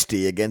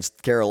 60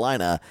 against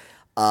Carolina.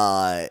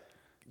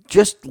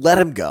 Just let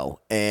him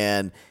go.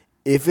 And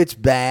if it's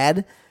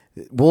bad,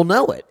 we'll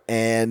know it.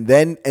 And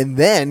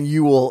then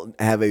you will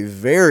have a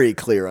very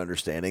clear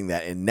understanding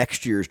that in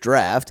next year's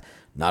draft,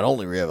 not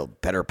only will you have a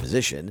better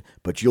position,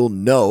 but you'll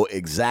know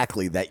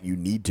exactly that you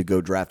need to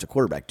go draft a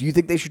quarterback. Do you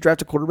think they should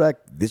draft a quarterback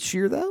this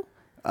year, though?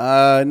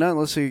 Not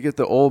unless you get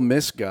the Ole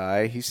Miss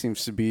guy. He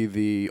seems to be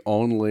the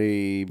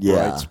only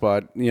bright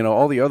spot.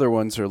 All the other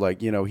ones are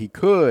like, he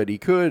could.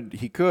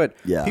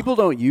 Yeah. People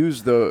don't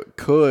use the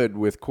could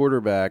with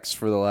quarterbacks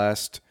for the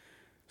last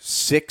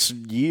 6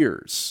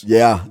 years.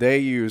 Yeah. They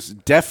use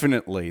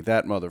definitely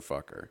that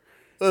motherfucker.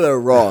 Well, they're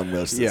wrong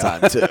most of the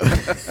time, too.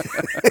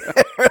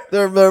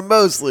 they're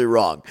mostly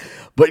wrong.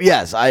 But,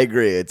 yes, I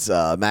agree. It's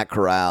Matt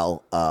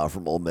Corral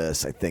from Ole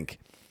Miss. I think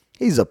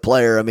he's a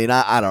player. I mean,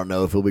 I don't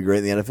know if he'll be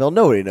great in the NFL.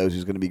 Nobody knows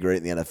who's going to be great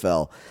in the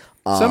NFL.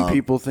 Some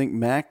people think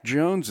Mac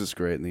Jones is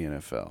great in the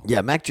NFL.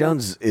 Yeah, Mac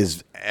Jones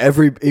is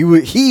he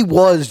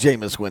was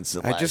Jameis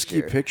Winston last I just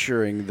year. keep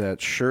picturing that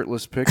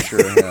shirtless picture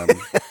of him.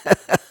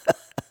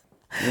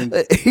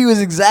 He was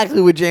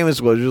exactly what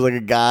Jameis was. He was like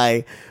a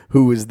guy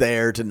who was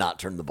there to not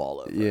turn the ball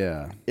over.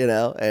 Yeah.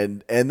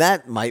 And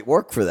that might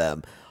work for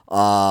them.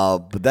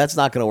 But that's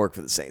not going to work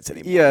for the Saints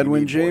anymore. Yeah, and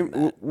when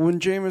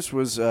Jameis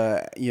was,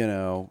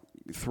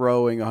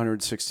 throwing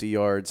 160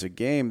 yards a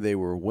game, they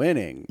were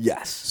winning.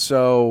 Yes.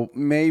 So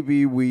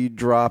maybe we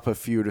drop a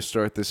few to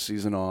start this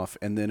season off,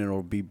 and then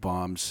it'll be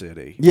Bomb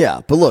City.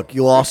 Yeah, but look,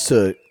 you lost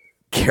to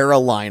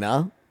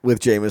Carolina with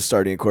Jameis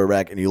starting at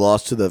quarterback, and you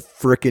lost to the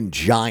frickin'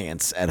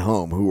 Giants at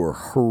home, who were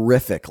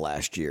horrific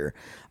last year.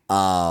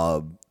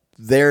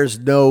 There's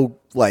no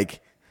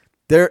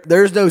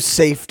there's no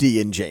safety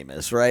in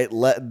Jameis, right?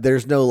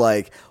 There's no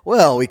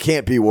well, we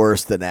can't be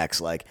worse than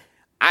X.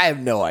 I have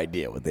no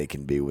idea what they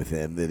can be with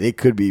him. That it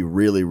could be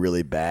really,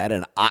 really bad.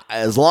 And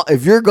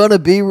if you're gonna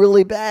be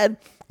really bad,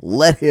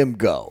 let him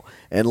go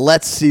and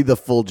let's see the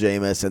full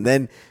Jameis, and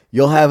then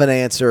you'll have an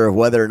answer of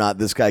whether or not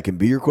this guy can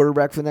be your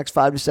quarterback for the next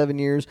 5 to 7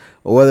 years,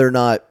 or whether or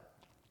not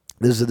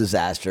this is a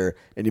disaster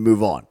and you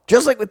move on.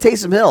 Just like with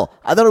Taysom Hill.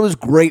 I thought it was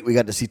great we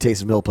got to see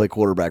Taysom Hill play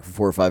quarterback for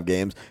 4 or 5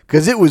 games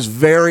because it was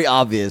very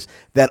obvious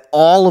that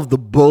all of the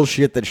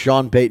bullshit that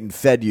Sean Payton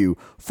fed you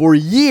for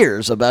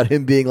years about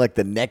him being like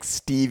the next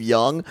Steve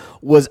Young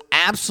was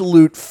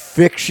absolute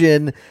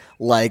fiction.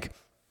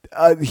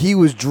 He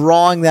was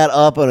drawing that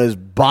up on his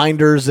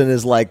binders in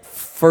his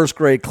first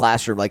grade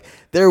classroom.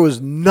 There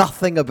was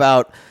nothing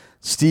about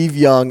Steve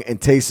Young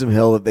and Taysom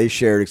Hill that they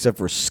shared except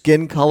for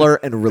skin color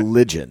and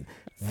religion.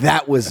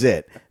 That was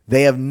it.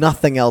 They have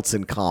nothing else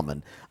in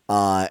common.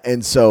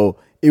 And so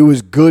it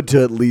was good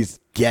to at least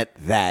get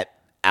that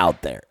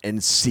out there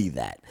and see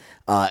that.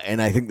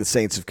 And I think the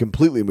Saints have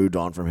completely moved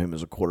on from him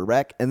as a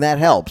quarterback, and that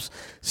helps.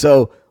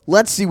 So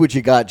let's see what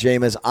you got,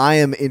 Jameis. I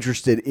am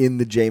interested in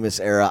the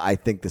Jameis era. I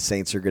think the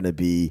Saints are going to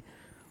be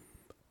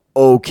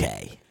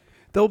okay.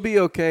 They'll be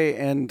okay,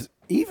 and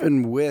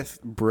even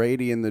with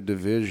Brady in the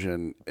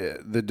division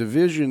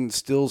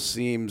still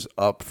seems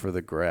up for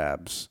the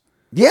grabs.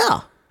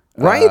 Yeah.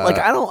 Right?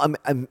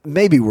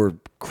 Maybe we're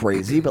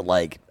crazy, but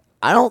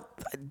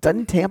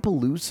doesn't Tampa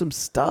lose some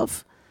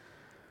stuff?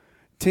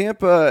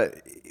 Tampa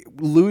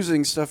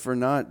losing stuff or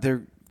not,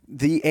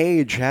 the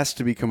age has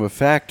to become a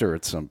factor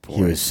at some point.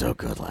 He was so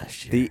good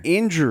last year. The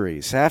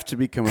injuries have to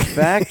become a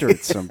factor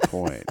at some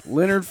point.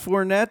 Leonard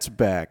Fournette's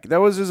back.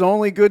 That was his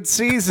only good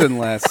season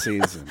last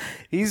season.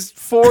 He's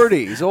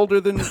 40. He's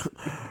older than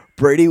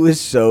Brady was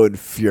so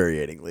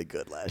infuriatingly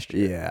good last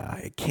year. Yeah,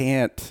 I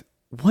can't.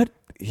 What?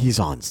 He's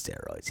on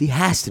steroids. He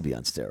has to be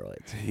on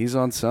steroids. He's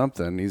on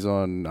something. He's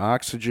on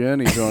oxygen.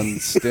 He's on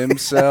stem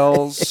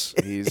cells.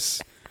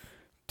 He's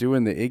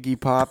doing the Iggy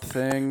Pop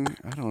thing.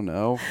 I don't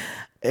know.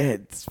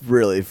 It's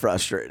really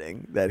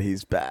frustrating that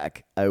he's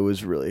back. I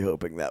was really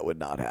hoping that would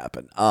not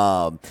happen.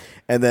 And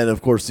then,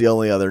 of course, the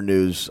only other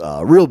news,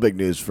 real big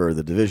news for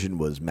the division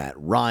was Matt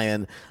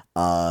Ryan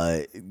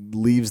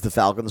leaves the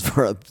Falcons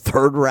for a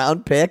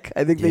 3rd-round pick.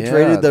 I think they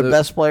traded their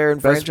best player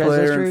in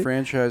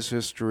franchise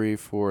history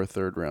for a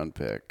 3rd-round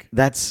pick.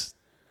 That's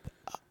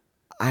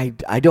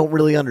I don't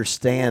really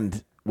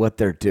understand what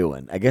they're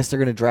doing. I guess they're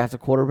going to draft a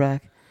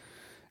quarterback.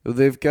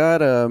 They've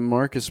got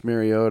Marcus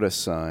Mariota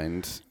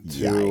signed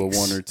to a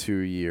 1 or 2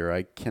 year.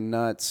 I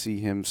cannot see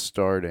him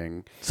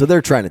starting. So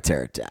they're trying to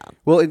tear it down.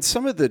 Well, in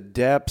some of the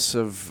depths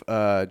of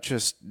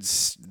just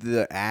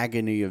the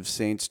agony of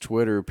Saints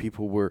Twitter,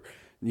 people were,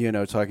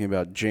 talking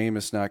about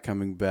Jameis not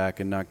coming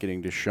back and not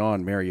getting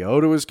Deshaun.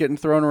 Mariota was getting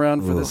thrown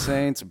around for the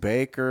Saints.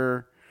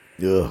 Baker.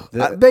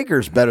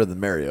 Baker's better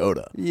than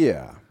Mariota.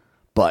 Yeah.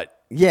 But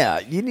yeah,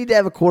 you need to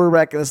have a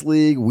quarterback in this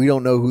league. We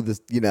don't know who we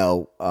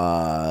don't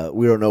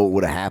know what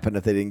would have happened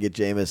if they didn't get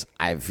Jameis.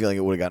 I have a feeling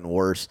it would have gotten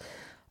worse.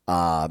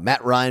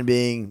 Matt Ryan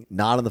being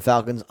not on the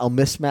Falcons, I'll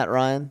miss Matt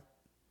Ryan.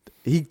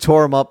 He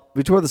tore him up.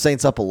 We tore the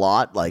Saints up a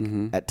lot,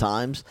 at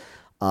times.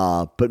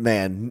 But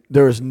man,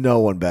 there is no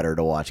one better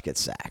to watch get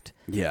sacked.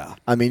 Yeah.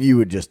 I mean, you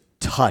would just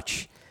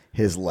touch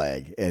his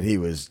leg, and he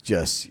was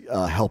just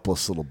a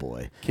helpless little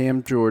boy.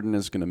 Cam Jordan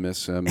is going to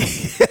miss him.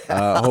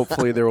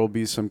 Hopefully there will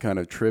be some kind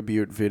of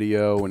tribute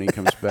video when he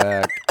comes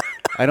back.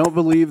 I don't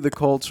believe the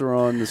Colts are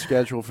on the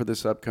schedule for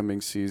this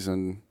upcoming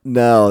season.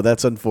 No,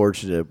 that's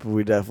unfortunate, but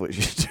we definitely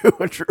should do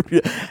a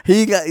tribute.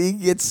 He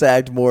gets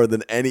sacked more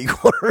than any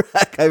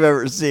quarterback I've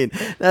ever seen.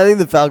 And I think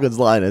the Falcons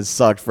line has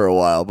sucked for a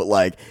while,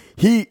 but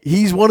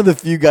he's one of the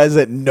few guys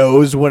that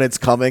knows when it's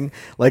coming.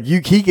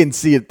 He can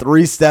see it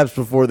 3 steps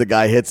before the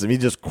guy hits him. He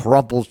just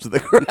crumples to the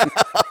ground.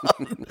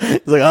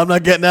 He's like, I'm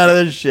not getting out of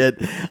this shit.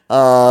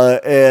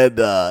 And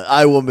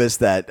I will miss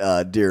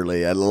that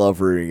dearly. I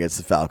love rooting against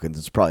the Falcons.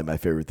 It's probably my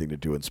favorite thing to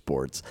do in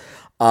sports.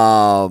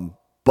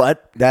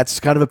 But that's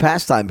kind of a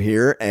pastime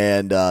here.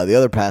 And the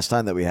other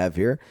pastime that we have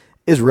here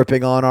is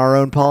ripping on our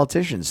own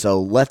politicians.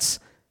 So let's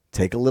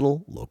take a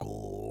little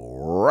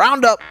local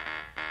roundup.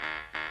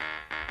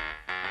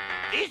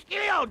 It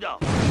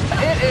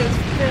is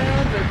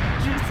filled with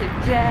juicy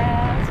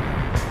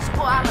jazz,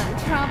 squalling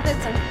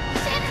trumpets,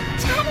 and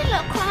tiny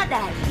little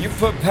crawdads. You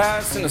put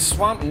Paris in the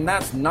swamp, and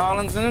that's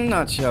Nolans in a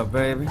nutshell,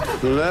 baby.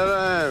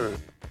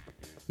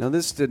 Now,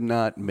 this did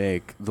not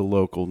make the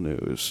local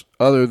news,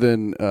 other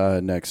than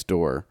next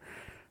door.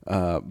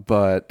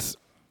 But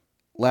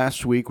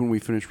last week when we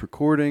finished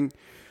recording,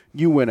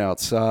 you went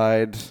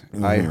outside.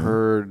 Mm-hmm. I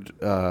heard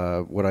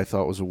what I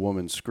thought was a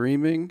woman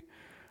screaming.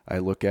 I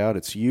look out.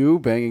 It's you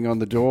banging on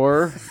the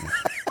door.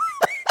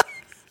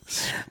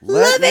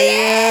 Let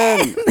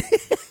me in.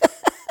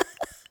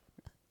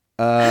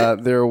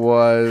 There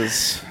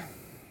was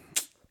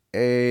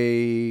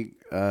a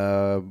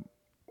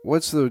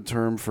what's the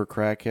term for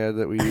crackhead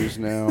that we use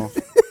now?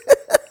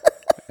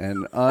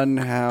 An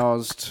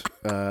unhoused,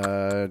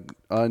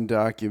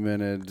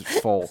 undocumented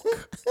folk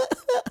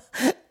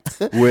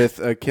with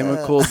a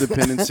chemical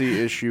dependency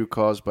issue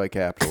caused by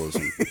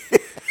capitalism.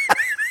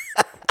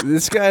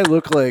 This guy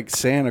looked like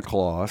Santa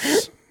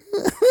Claus.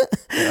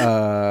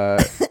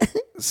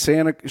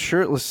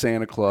 Shirtless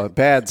Santa Claus,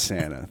 bad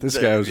Santa. This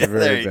guy was a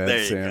very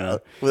bad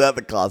Santa. Without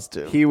the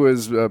costume. He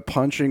was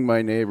punching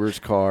my neighbor's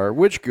car,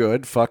 which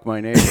good, fuck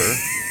my neighbor.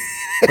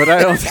 But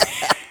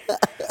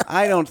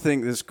I don't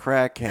think this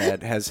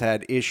crackhead has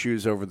had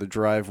issues over the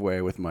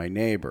driveway with my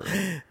neighbor.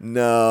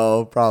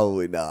 No,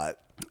 probably not.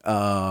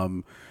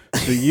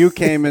 So you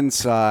came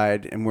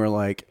inside and we're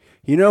like,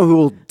 you know who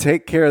will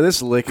take care of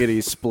this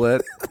lickety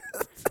split?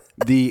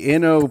 The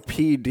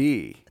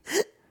NOPD.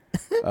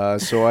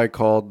 So I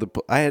called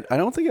I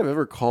don't think I've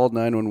ever called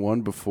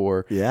 911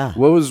 before. Yeah.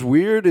 What was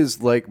weird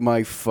is like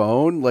my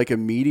phone like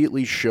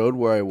immediately showed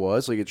where I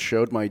was. Like it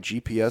showed my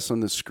GPS on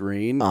the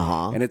screen.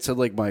 And it said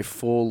like my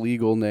full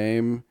legal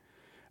name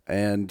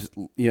and,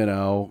 you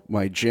know,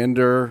 my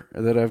gender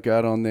that I've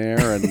got on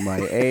there and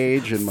my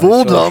age and my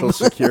social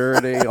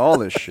security, all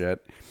this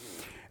shit.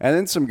 And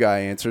then some guy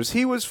answers.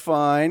 He was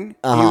fine.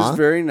 He was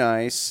very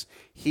nice.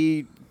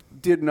 He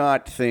did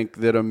not think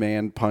that a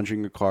man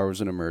punching a car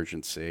was an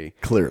emergency.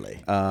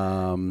 Clearly.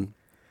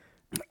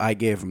 I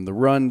gave him the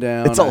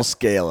rundown. It's all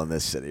scale in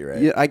this city,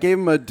 right? Yeah, I gave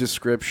him a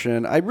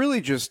description. I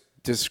really just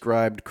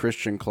described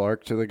Christian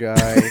Clark to the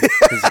guy.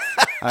 'Cause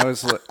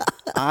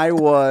I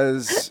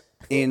was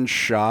in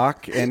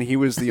shock, and he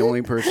was the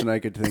only person I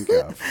could think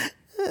of.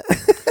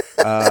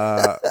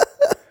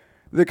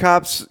 The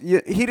cops, he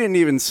didn't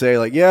even say,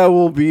 like, yeah,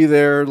 we'll be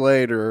there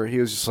later. He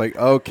was just like,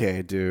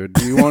 okay, dude,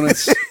 do you want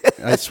us...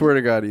 I swear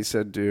to God, he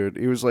said, dude.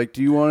 He was like,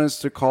 do you want us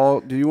to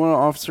call... Do you want an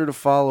officer to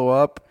follow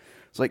up?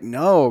 It's like,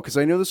 no, because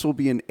I know this will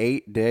be in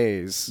 8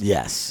 days.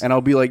 Yes. And I'll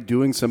be, like,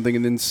 doing something,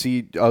 and then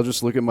I'll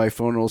just look at my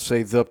phone, and it'll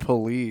say, the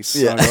police.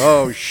 Yeah. I'm like,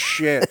 oh,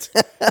 shit.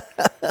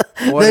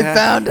 They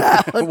found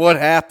out. What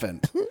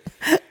happened?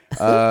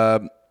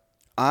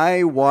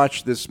 I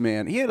watched this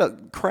man.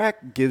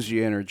 Crack gives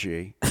you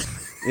energy.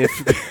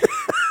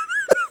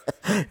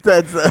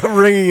 That's a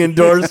ringing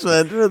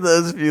endorsement for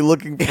those of you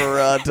looking for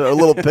a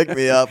little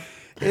pick-me-up.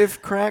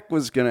 If crack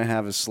was going to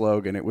have a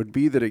slogan, it would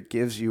be that it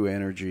gives you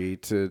energy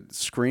to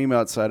scream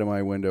outside of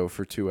my window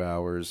for 2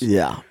 hours.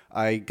 Yeah.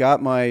 I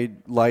got my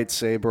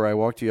lightsaber. I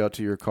walked you out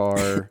to your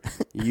car.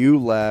 You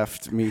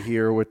left me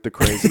here with the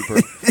crazy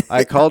person.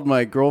 I called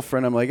my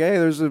girlfriend. I'm like, hey,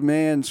 there's a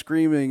man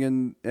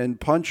screaming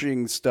and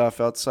punching stuff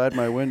outside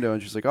my window.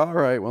 And she's like, all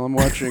right, well, I'm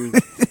watching...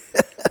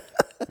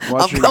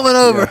 I'm coming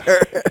over.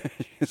 Yeah.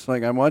 It's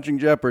like, I'm watching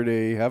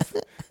Jeopardy.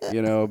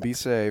 Be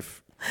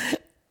safe.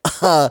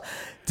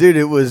 Dude,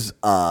 it was,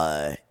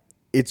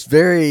 it's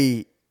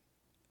very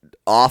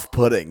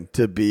off-putting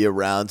to be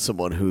around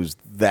someone who's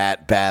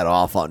that bad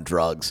off on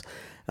drugs.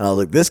 And I was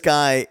like, this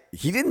guy,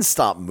 he didn't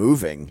stop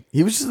moving.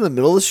 He was just in the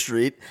middle of the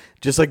street,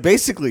 just like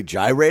basically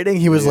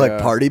gyrating. He was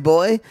like party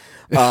boy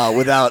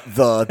without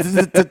the,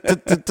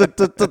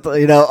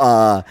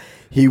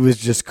 he was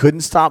just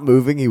couldn't stop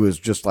moving. He was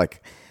just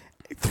like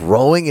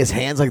throwing his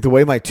hands like the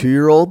way my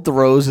 2-year-old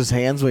throws his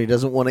hands when he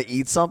doesn't want to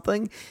eat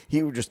something.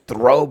 He would just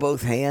throw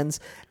both hands,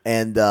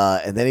 and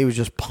then he was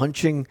just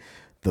punching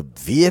the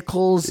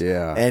vehicles.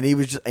 Yeah, and he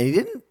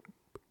didn't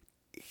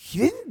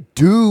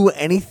do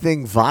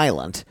anything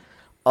violent,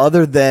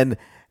 other than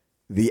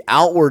the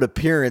outward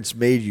appearance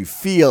made you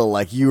feel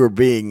like you were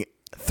being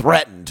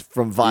threatened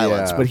from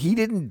violence. Yeah. But he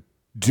didn't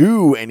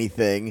do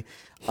anything.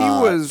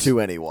 To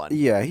anyone.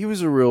 Yeah, he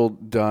was a real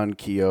Don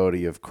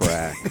Quixote of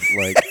crack.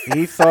 Like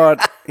he thought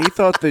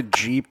the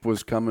Jeep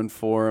was coming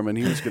for him and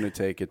he was going to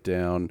take it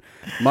down.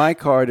 My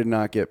car did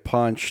not get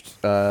punched,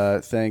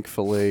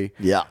 thankfully.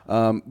 Yeah.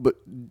 But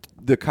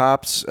the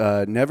cops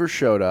never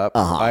showed up.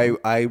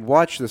 I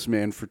watched this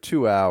man for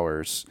 2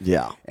 hours.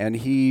 Yeah. And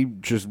he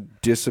just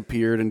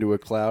disappeared into a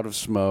cloud of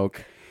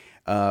smoke.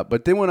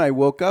 But then when I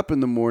woke up in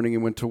the morning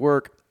and went to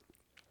work,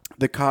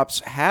 the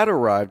cops had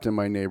arrived in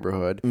my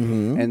neighborhood,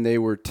 and they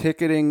were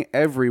ticketing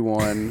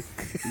everyone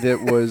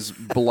that was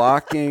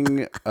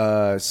blocking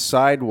a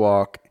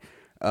sidewalk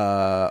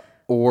or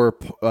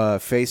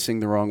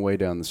facing the wrong way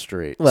down the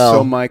street. Well,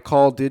 so my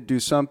call did do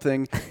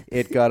something.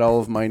 It got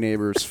all of my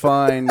neighbors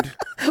fined.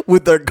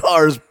 With their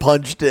cars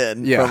punched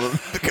in Yeah. from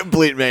a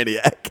complete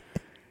maniac.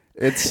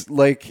 It's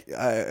like...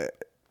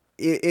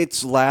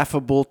 It's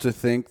laughable to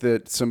think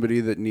that somebody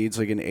that needs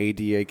like an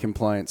ADA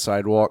compliant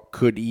sidewalk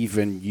could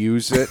even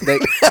use it. They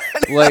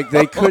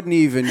couldn't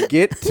even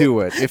get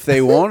to it if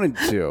they wanted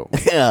to.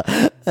 Yeah.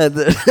 And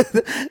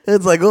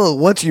it's like, oh,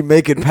 once you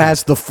make it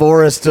past the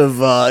forest of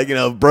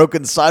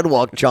broken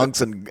sidewalk chunks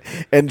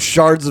and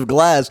shards of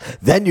glass,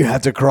 then you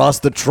have to cross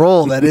the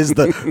troll that is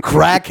the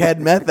crackhead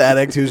meth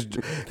addict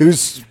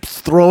who's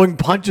throwing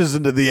punches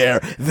into the air.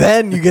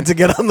 Then you get to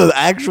get on the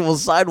actual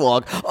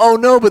sidewalk. Oh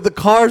no, but the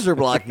cars are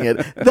blocking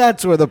it.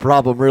 That's where the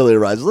problem really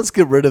arises. Let's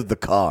get rid of the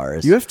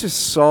cars. You have to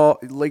solve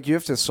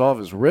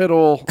his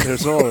riddle.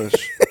 There's all this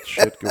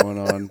shit going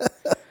on.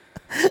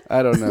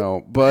 I don't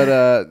know,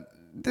 but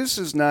this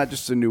is not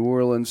just a New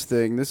Orleans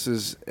thing. This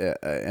is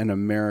an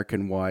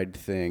American-wide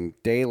thing.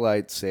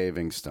 Daylight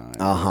savings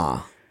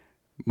time.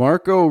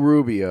 Marco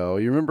Rubio,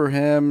 you remember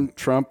him?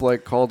 Trump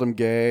called him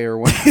gay or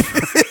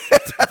whatever.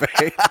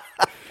 Debate.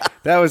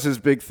 That was his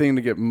big thing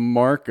to get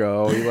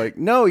Marco.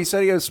 He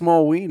said he had a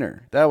small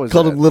wiener. That was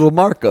Called him Little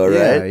Marco,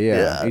 right?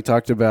 Yeah. He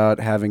talked about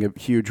having a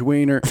huge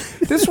wiener.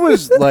 This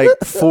was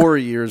 4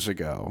 years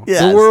ago.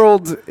 Yes. The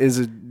world is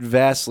a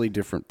vastly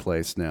different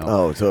place now.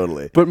 Oh,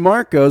 totally. But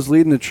Marco's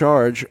leading the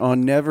charge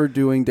on never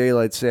doing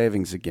daylight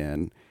savings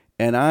again,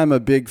 and I'm a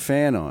big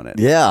fan on it.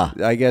 Yeah.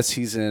 I guess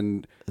he's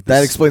in...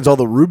 That explains all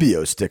the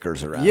Rubio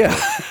stickers around. Yeah.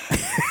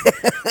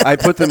 I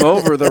put them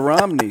over the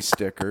Romney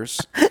stickers.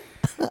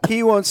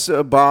 He wants to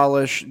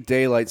abolish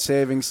daylight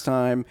savings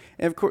time.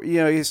 And, of course, he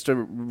has to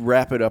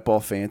wrap it up all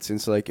fancy.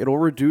 It's it'll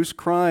reduce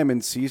crime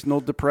and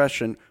seasonal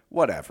depression,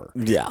 whatever.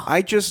 Yeah.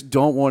 I just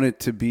don't want it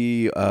to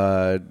be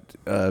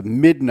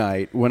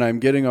midnight when I'm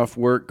getting off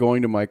work,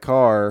 going to my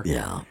car.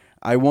 Yeah.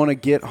 I want to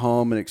get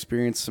home and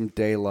experience some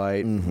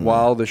daylight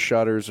while the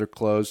shutters are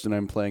closed and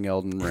I'm playing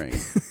Elden Ring.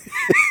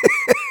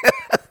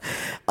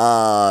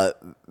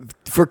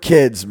 For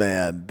kids,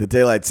 man, the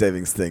daylight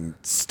savings thing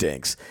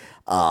stinks.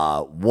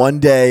 One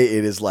day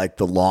it is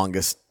the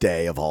longest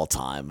day of all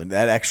time, and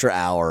that extra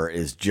hour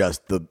is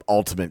just the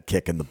ultimate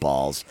kick in the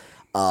balls.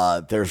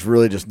 There's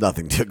really just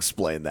nothing to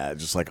explain that.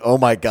 Just oh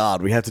my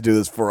God, we have to do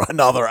this for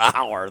another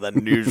hour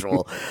than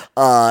usual.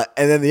 And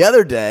then the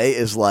other day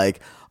is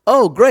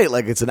oh, great.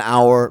 It's an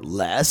hour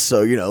less.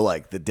 So,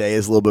 the day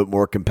is a little bit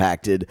more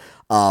compacted,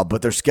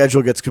 but their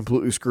schedule gets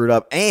completely screwed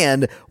up.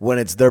 And when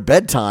it's their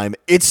bedtime,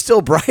 it's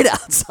still bright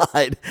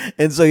outside.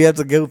 And so you have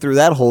to go through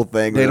that whole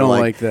thing. They don't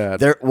like that.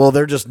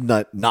 They're just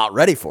not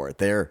ready for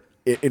it.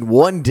 In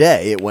one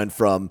day, it went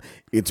from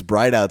it's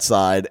bright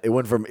outside. It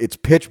went from it's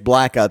pitch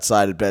black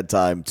outside at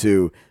bedtime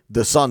to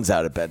the sun's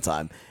out at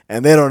bedtime.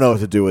 And they don't know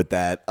what to do with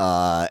that.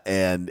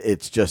 And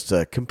it's just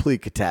a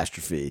complete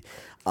catastrophe.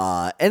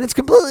 And it's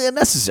completely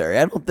unnecessary.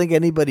 I don't think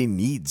anybody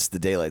needs the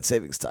daylight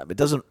savings time. It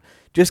doesn't.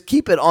 Just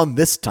keep it on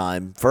this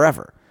time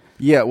forever.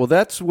 Yeah, well,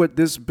 that's what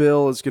this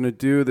bill is going to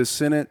do. The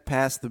Senate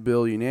passed the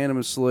bill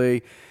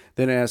unanimously.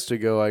 Then it has to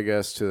go, I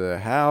guess, to the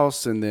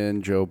House, and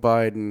then Joe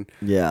Biden.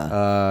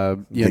 Yeah.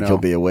 Think he'll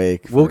be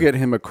awake. We'll get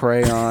him a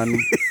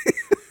crayon,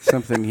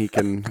 something he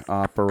can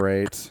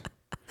operate.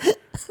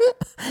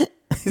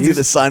 He's going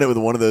to sign it with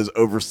one of those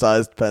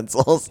oversized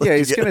pencils. Yeah,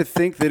 he's going to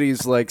think that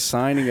he's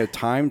signing a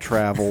time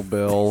travel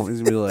bill.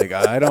 He's going to be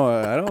I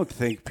don't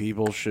think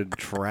people should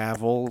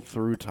travel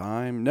through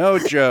time. No,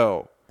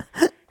 Joe.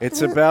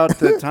 It's about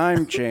the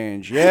time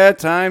change. Yeah,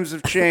 times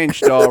have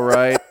changed, all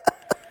right.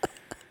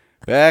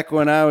 Back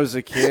when I was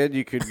a kid,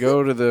 you could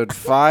go to the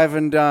Five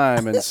and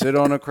Dime and sit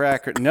on a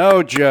cracker.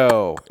 No,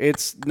 Joe.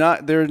 It's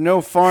not. There are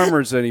no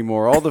farmers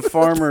anymore. All the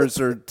farmers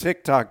are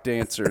TikTok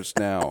dancers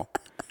now.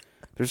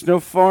 There's no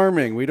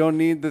farming. We don't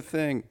need the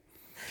thing.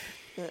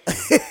 We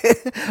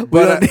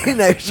don't need an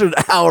extra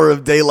hour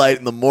of daylight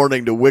in the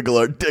morning to wiggle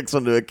our dicks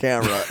onto a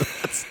camera.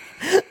 That's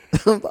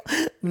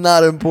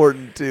not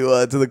important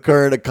to the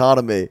current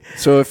economy.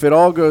 So if it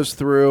all goes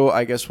through,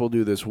 I guess we'll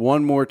do this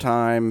one more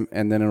time,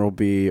 and then it'll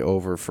be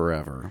over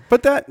forever.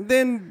 But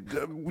then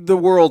the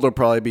world will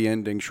probably be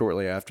ending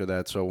shortly after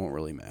that, so it won't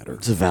really matter.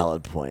 It's a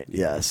valid point.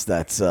 Yes,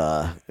 that's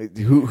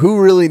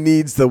who really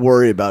needs to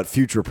worry about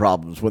future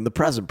problems when the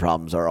present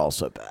problems are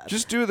also bad.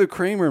 Just do the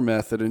Kramer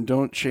method and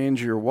don't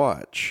change your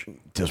watch.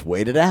 Just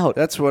wait it out.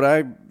 That's what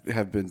I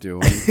have been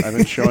doing. I've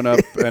been showing up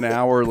an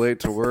hour late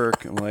to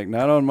work. I'm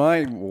not on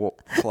my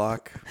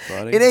clock,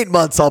 buddy. In 8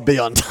 months, I'll be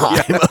on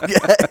time. Yeah.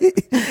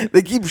 Okay?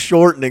 They keep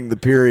shortening the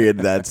period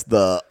that's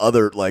the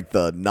other,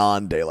 the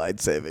non-daylight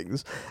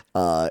savings,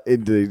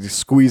 into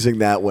squeezing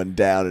that one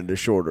down into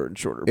shorter and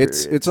shorter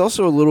periods. It's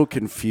also a little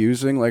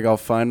confusing. I'll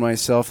find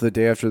myself the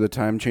day after the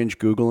time change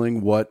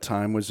Googling what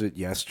time was it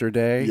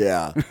yesterday.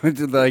 Yeah.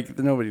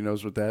 Nobody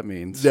knows what that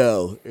means.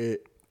 No,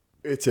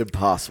 it's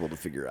impossible to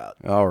figure out.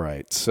 All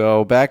right.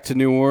 So back to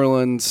New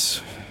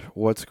Orleans.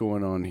 What's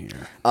going on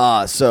here?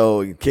 So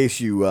in case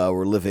you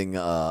were living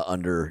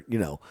under,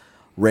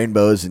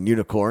 rainbows and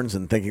unicorns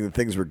and thinking that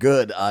things were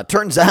good,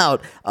 turns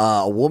out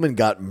a woman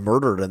got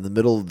murdered in the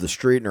middle of the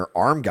street and her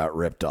arm got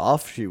ripped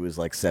off. She was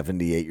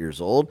 78 years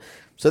old.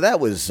 So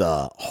that was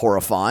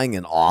horrifying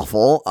and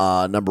awful.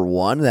 Number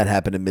one, that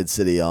happened in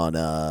Mid-City on,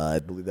 I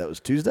believe that was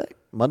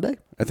Monday?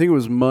 I think it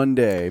was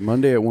Monday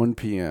at 1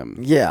 p.m.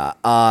 Yeah,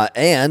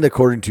 and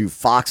according to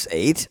Fox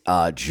 8,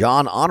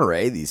 John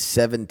Honore, the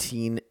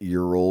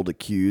 17-year-old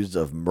accused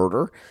of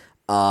murder,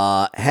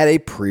 had a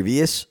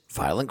previous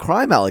violent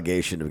crime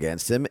allegation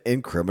against him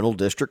in criminal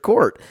district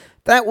court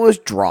that was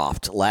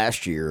dropped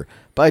last year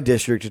by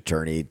District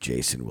Attorney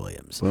Jason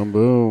Williams. Boom,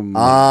 boom.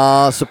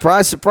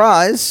 Surprise,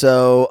 surprise.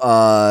 So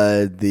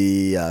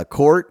the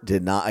court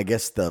did not, I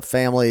guess the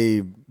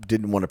family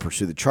didn't want to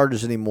pursue the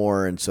charges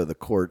anymore, and so the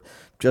court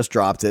just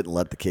dropped it and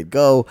let the kid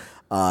go.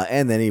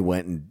 And then he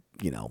went and,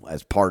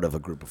 as part of a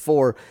group of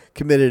 4,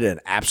 committed an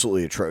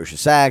absolutely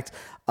atrocious act.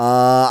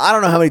 I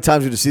don't know how many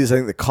times we've seen this. I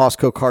think the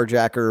Costco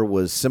carjacker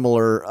was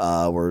similar,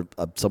 where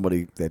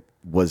somebody that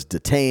was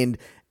detained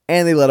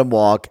and they let him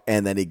walk,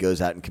 and then he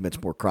goes out and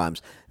commits more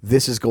crimes.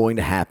 This is going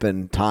to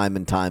happen time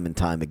and time and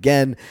time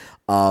again.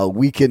 I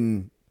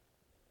don't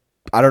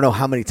know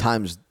how many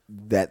times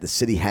that the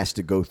city has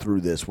to go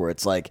through this, where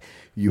it's like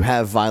you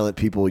have violent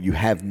people, you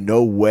have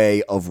no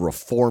way of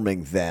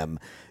reforming them.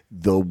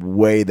 The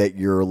way that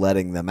you're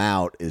letting them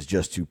out is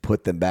just to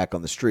put them back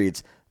on the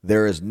streets.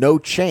 There is no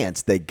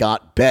chance they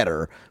got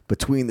better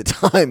between the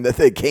time that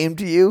they came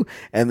to you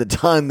and the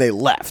time they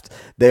left.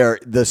 They're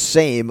the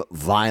same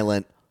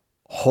violent,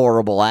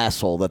 horrible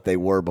asshole that they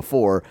were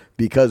before,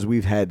 because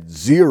we've had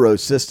zero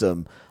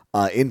system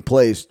in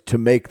place to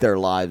make their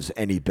lives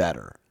any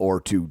better,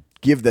 or to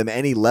give them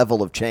any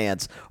level of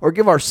chance, or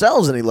give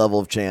ourselves any level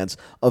of chance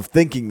of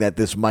thinking that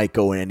this might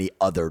go in any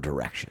other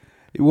direction.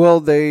 Well,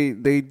 they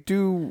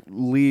do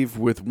leave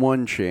with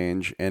one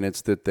change, and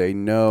it's that they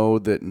know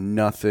that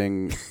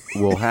nothing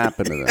will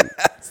happen to them.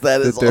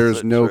 That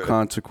there's no true.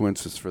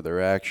 consequences for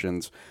their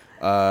actions.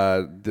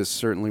 This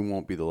certainly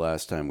won't be the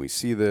last time we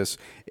see this.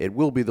 It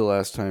will be the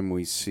last time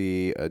we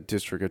see a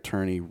district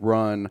attorney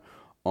run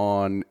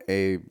on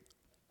a...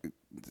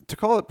 To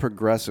call it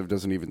progressive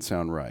doesn't even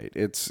sound right.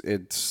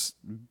 It's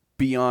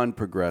beyond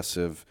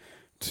progressive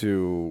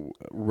to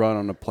run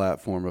on a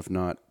platform of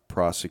not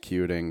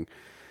prosecuting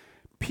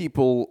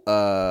people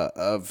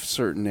of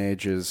certain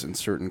ages and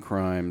certain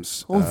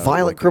crimes. Well,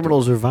 violent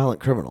criminals are violent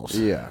criminals.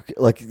 Yeah.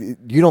 Like,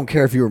 you don't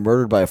care if you were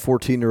murdered by a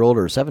 14-year-old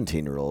or a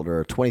 17-year-old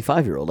or a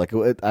 25-year-old. Like,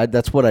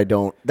 that's what I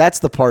don't... That's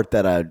the part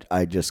that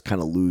I just kind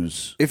of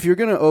lose. If you're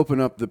going to open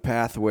up the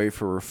pathway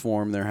for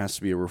reform, there has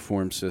to be a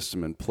reform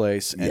system in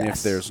place. And Yes.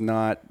 if there's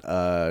not,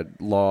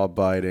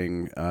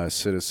 law-abiding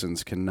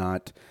citizens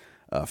cannot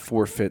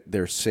forfeit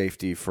their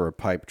safety for a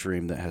pipe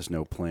dream that has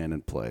no plan in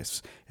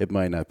place. It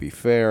might not be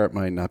fair, it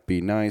might not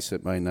be nice,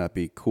 it might not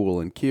be cool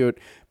and cute,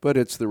 but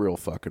it's the real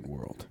fucking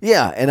world.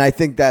 Yeah, and I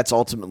think that's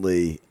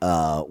ultimately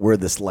where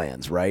this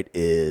lands, right?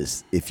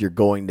 Is if you're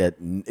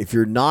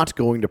not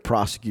going to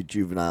prosecute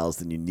juveniles,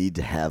 then you need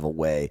to have a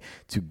way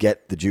to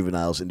get the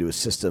juveniles into a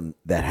system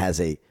that has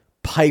a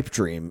pipe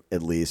dream,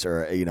 at least,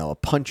 or a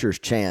puncher's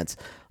chance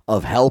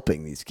of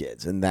helping these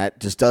kids, and that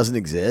just doesn't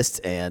exist.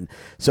 And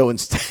so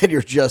instead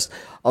you're just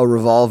a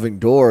revolving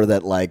door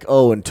that, like,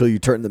 until you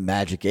turn the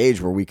magic age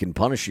where we can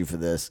punish you for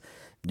this,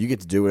 you get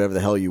to do whatever the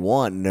hell you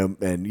want.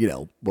 And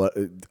what,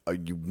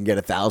 you can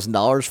get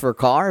 $1,000 for a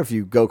car if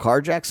you go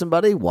carjack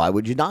somebody. Why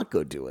would you not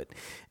go do it?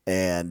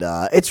 And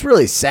it's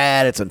really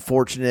sad, it's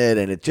unfortunate,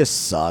 and it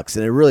just sucks,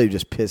 and it really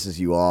just pisses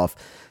you off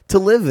to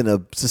live in a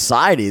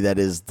society that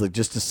is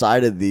just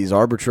decided these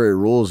arbitrary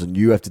rules, and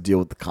you have to deal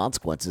with the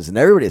consequences, and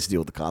everybody has to deal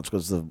with the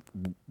consequences.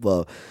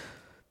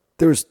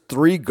 There's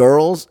 3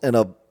 girls and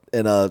a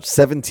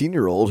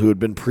 17-year-old who had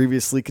been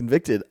previously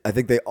convicted. I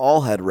think they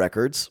all had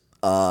records,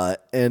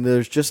 and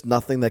there's just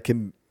nothing that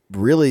can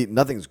really,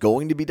 nothing's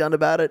going to be done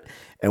about it,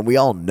 and we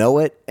all know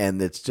it,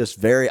 and it's just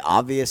very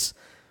obvious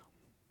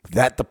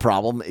that the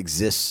problem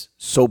exists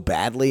so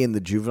badly in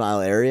the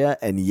juvenile area,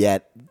 and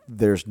yet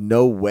there's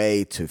no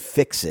way to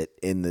fix it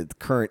in the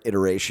current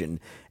iteration.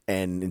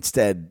 And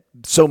instead,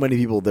 so many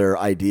people, their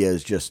idea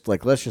is just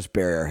like, let's just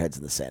bury our heads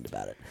in the sand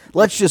about it.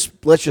 Let's just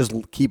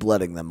keep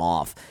letting them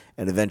off,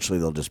 and eventually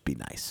they'll just be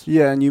nice.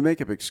 Yeah, and you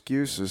make up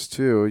excuses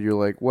too. You're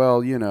like,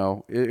 well,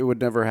 it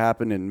would never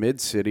happen in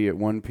Mid-City at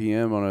 1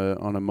 p.m.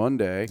 on a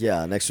Monday.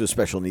 Yeah, next to a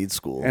special needs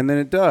school. And then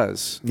it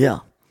does. Yeah.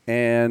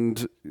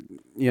 And,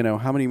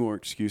 how many more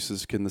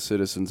excuses can the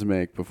citizens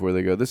make before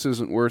they go, this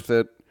isn't worth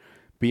it?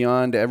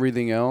 Beyond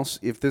everything else,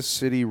 if this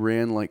city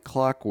ran like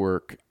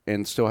clockwork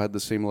and still had the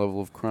same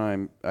level of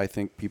crime, I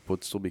think people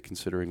would still be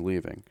considering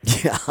leaving.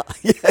 Yeah,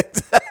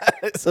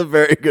 it's a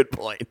very good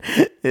point.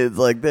 It's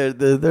like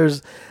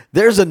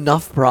there's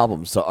enough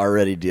problems to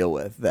already deal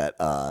with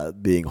that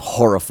being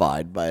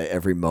horrified by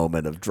every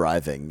moment of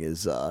driving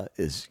is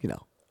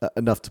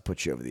enough to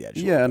put you over the edge.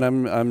 Yeah, and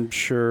I'm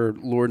sure,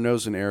 Lord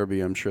knows in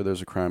Araby, I'm sure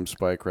there's a crime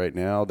spike right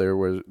now. There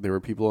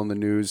were people on the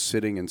news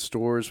sitting in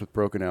stores with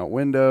broken out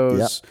windows.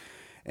 Yep.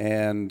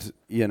 And,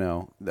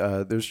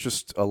 there's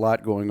just a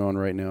lot going on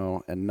right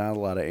now and not a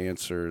lot of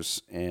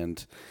answers. And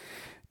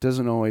it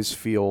doesn't always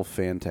feel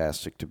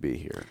fantastic to be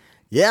here.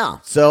 Yeah.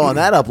 So on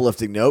that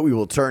uplifting note, we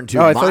will turn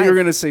to I thought you were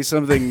going to say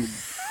something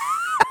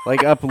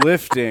like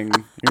uplifting.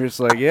 You're just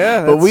like,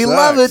 yeah, but we sucks.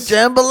 love it,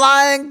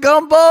 jambalaya and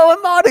gumbo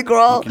and Mardi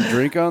Gras. You can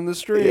drink on the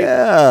street.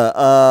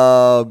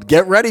 Yeah.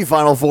 Get ready,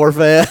 Final Four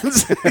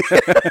fans.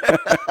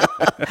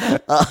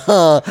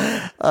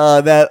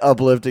 That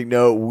uplifting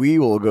note, we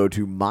will go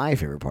to my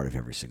favorite part of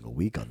every single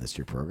week on this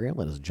year program,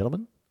 ladies and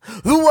gentlemen.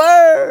 The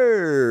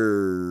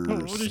worst.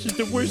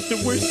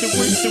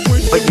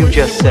 What you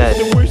just said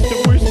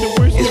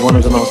is one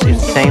of the most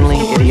insanely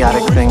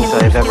idiotic things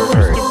I have ever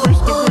heard.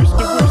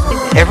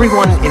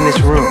 Everyone in this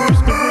room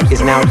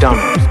is now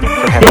dumber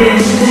for having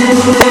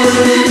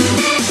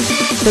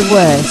The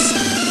worst.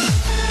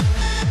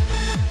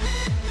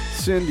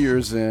 Send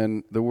yours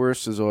in. The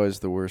worst is always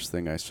the worst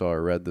thing I saw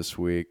or read this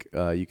week.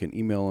 You can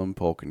email him,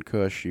 Polk and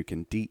Kush. You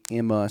can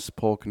DM us,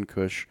 Polk and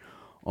Kush,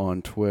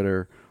 on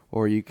Twitter,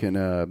 or you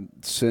can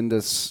send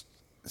us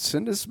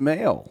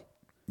mail.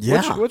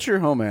 Yeah. What's your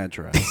home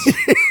address?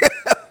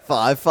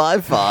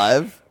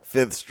 555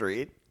 5th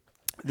Street.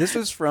 This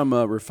is from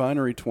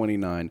Refinery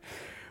 29,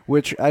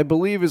 which I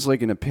believe is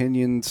like an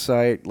opinion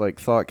site, like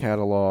Thought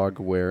Catalog,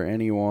 where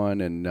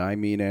anyone, and I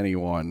mean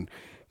anyone,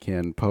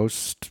 can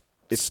post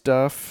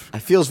stuff. It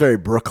feels very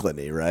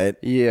Brooklyn-y, right?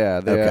 Yeah,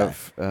 they Okay.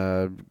 have,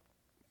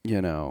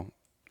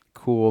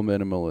 cool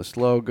minimalist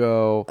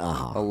logo,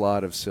 Uh-huh. a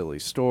lot of silly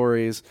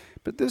stories.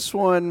 But this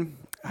one,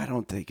 I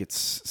don't think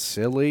it's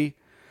silly.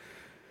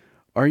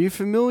 Are you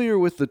familiar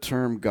with the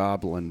term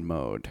goblin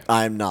mode?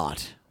 I'm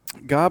not.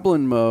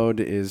 Goblin mode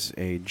is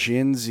a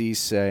Gen Z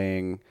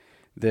saying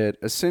that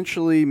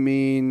essentially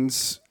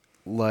means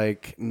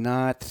like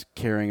not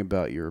caring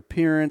about your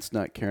appearance,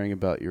 not caring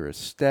about your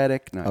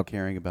aesthetic, not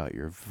caring about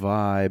your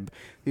vibe.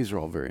 These are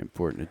all very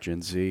important to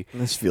Gen Z.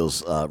 This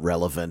feels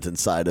relevant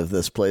inside of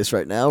this place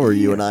right now where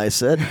you and I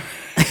sit.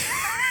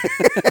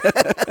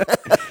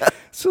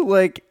 So,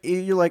 like,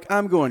 you're like,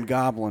 I'm going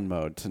goblin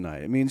mode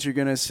tonight. It means you're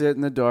going to sit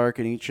in the dark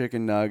and eat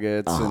chicken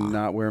nuggets and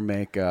not wear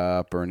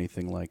makeup or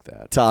anything like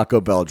that.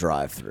 Taco Bell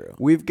drive-thru.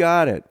 We've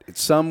got it.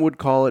 Some would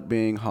call it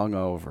being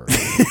hungover.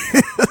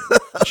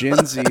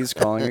 Gen Z's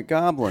calling it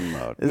goblin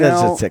mode.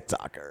 That's Now, a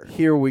TikToker.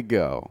 here we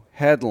go.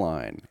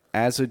 Headline.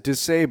 As a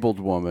disabled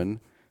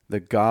woman, the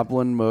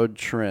goblin mode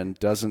trend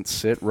doesn't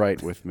sit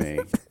right with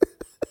me.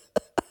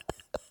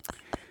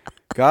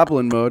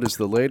 Goblin mode is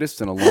the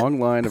latest in a long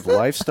line of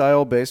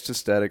lifestyle-based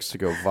aesthetics to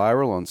go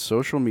viral on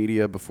social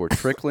media before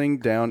trickling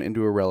down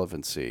into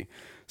irrelevancy.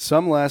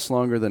 Some last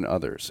longer than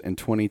others. In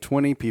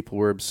 2020, people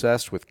were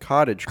obsessed with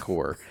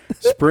cottagecore.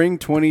 Spring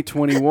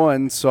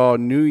 2021 saw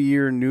New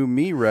Year, New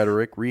Me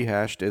rhetoric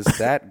rehashed as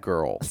that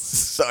girl.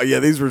 So, yeah,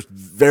 these were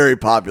very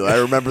popular. I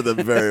remember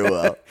them very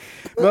well.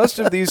 Most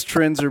of these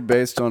trends are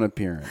based on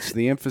appearance.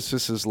 The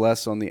emphasis is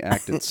less on the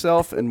act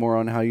itself and more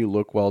on how you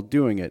look while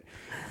doing it,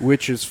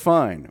 which is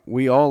fine.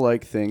 We all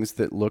like things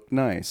that look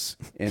nice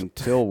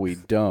until we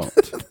don't.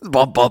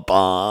 Bum, bum,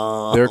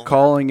 bum. They're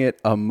calling it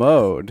a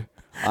mode.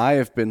 I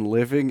have been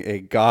living a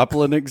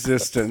goblin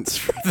existence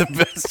for the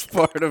best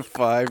part of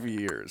 5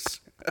 years.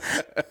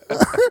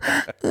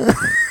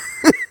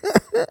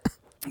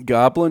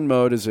 Goblin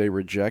mode is a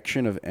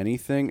rejection of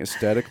anything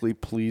aesthetically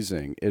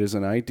pleasing. It is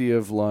an idea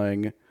of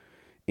lying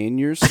in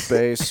your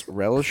space,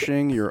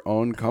 relishing your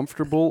own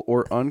comfortable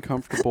or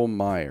uncomfortable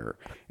mire.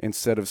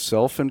 Instead of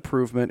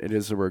self-improvement, it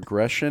is a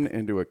regression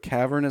into a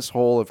cavernous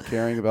hole of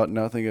caring about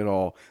nothing at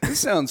all. This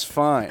sounds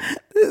fine.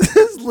 This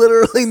is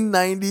literally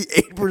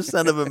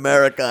 98% of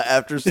America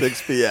after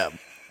 6 p.m.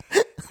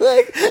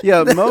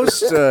 Yeah,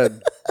 most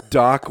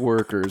dock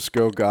workers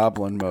go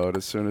goblin mode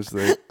as soon as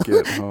they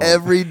get home.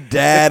 Every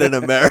dad in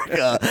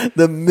America,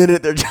 the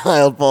minute their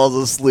child falls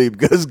asleep,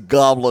 goes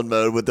goblin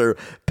mode with their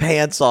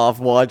pants off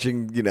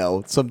watching,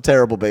 some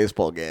terrible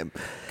baseball game.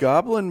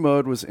 Goblin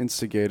mode was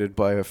instigated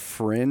by a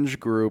fringe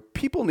group.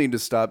 People need to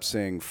stop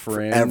saying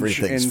fringe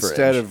Everything's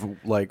instead fringe.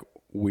 of like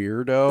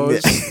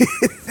weirdos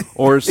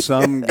or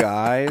some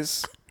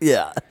guys.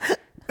 Yeah.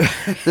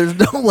 There's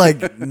no,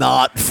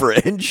 not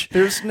fringe.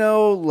 There's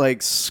no,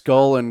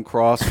 skull and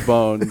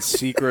crossbones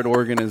secret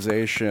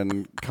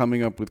organization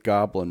coming up with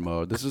goblin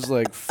mode. This is,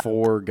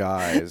 4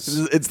 guys.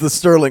 It's the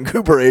Sterling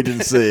Cooper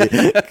agency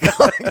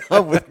coming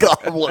up with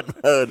goblin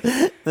mode.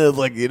 They're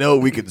like,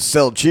 we could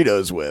sell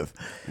Cheetos with.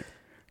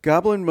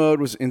 Goblin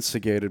mode was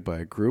instigated by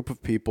a group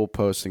of people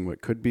posting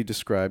what could be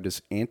described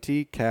as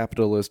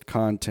anti-capitalist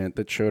content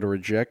that showed a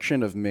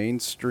rejection of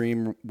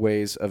mainstream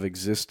ways of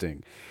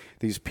existing.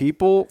 These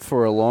people,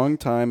 for a long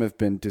time, have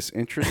been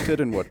disinterested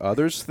in what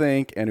others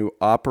think and who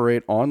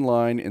operate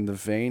online in the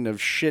vein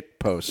of shit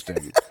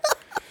posting.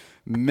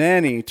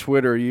 Many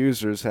Twitter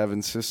users have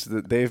insisted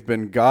that they've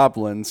been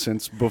goblin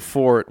since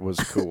before it was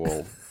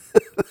cool.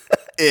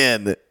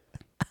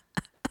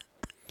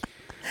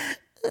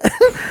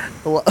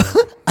 Well,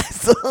 I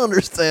still don't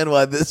understand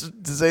why this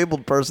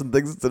disabled person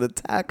thinks it's an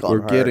attack on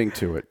her. We're getting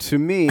to it. To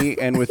me,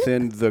 and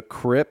within the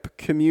CRIP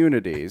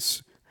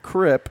communities,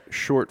 CRIP,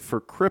 short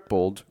for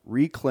crippled,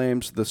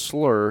 reclaims the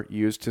slur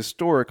used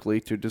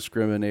historically to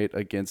discriminate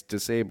against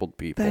disabled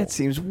people. That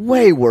seems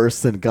way worse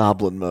than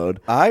goblin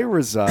mode. I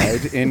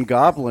reside in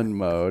goblin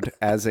mode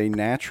as a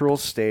natural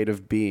state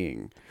of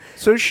being.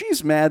 So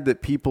she's mad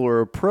that people are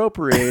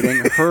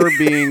appropriating her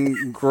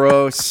being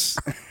gross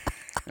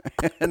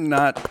and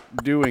not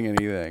doing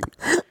anything.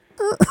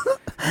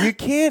 You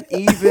can't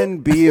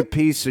even be a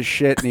piece of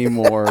shit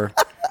anymore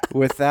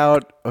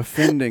without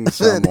offending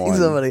someone.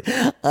 Somebody.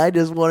 I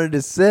just wanted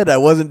to sit. I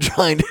wasn't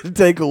trying to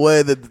take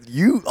away that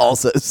you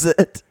also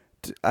sit.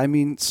 I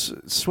mean,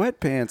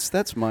 sweatpants,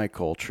 that's my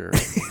culture.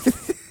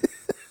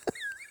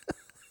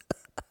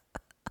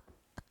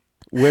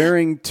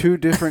 Wearing 2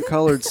 different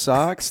colored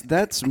socks,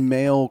 that's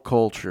male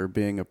culture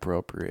being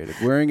appropriated.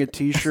 Wearing a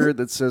t-shirt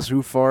that says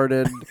who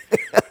farted,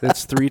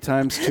 that's 3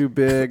 times too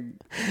big.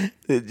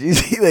 Did you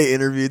see they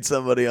interviewed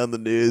somebody on the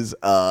news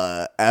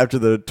after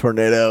the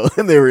tornado,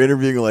 and they were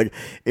interviewing like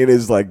in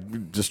his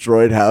like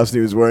destroyed house, and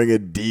he was wearing a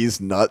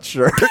D's nut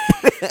shirt.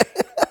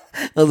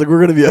 I was like, we're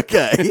gonna be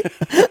okay.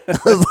 I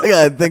was like,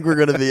 I think we're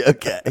gonna be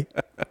okay.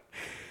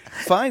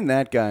 Find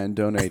that guy and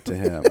donate to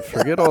him.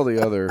 Forget all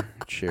the other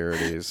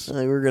charities.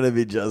 Like, we're gonna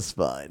be just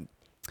fine.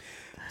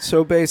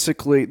 So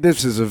basically,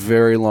 this is a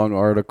very long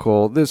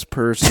article. This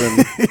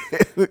person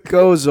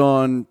goes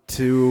on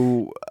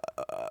to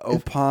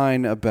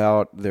opine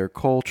about their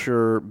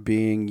culture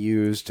being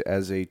used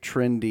as a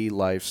trendy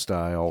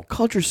lifestyle.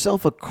 Called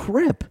yourself a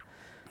Crip.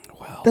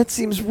 Well, that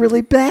seems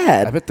really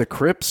bad. I bet the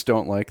Crips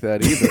don't like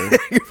that either.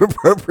 You've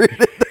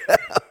appropriated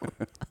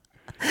them.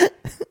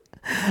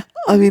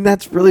 I mean,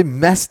 that's really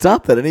messed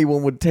up that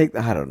anyone would take.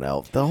 I don't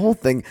know. The whole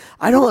thing,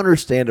 I don't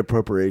understand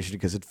appropriation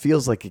because it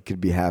feels like it could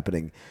be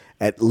happening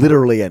at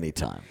literally any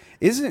time.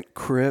 Isn't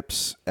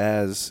Crips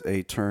as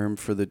a term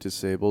for the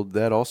disabled?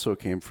 That also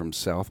came from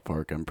South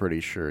Park, I'm pretty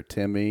sure.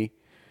 Timmy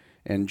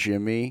and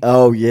Jimmy.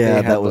 Oh, yeah.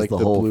 They that had, was like, the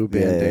the whole blue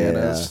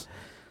bandanas.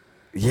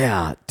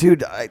 Yeah,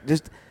 dude,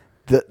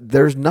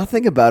 there's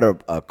nothing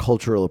about a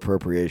cultural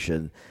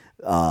appropriation.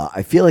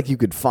 I feel like you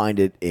could find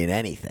it in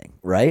anything,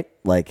 right?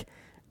 Like,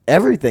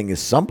 everything is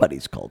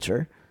somebody's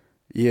culture.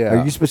 Yeah.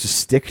 Are you supposed to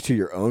stick to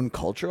your own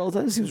culture all the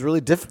time? It seems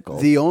really difficult.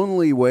 The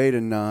only way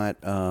to not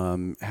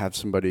have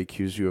somebody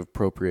accuse you of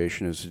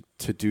appropriation is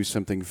to do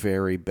something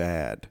very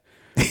bad.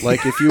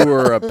 Like if you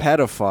were a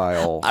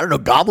pedophile. I don't know,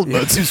 Goblin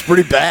Mode seems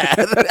pretty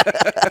bad.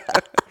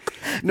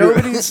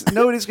 Nobody's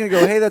gonna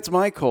go, hey, that's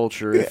my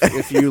culture.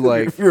 If you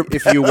like,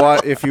 if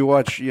you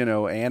watch,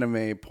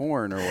 anime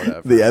porn or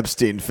whatever. The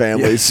Epstein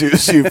family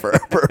sues you for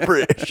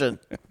appropriation.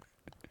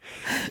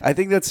 I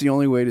think that's the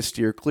only way to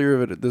steer clear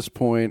of it at this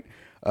point.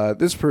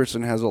 This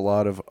person has a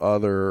lot of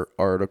other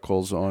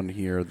articles on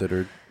here that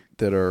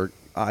are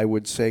I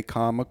would say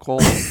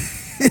comical.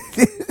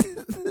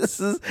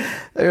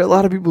 There are a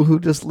lot of people who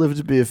just live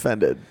to be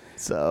offended.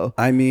 So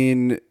I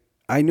mean,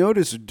 I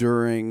noticed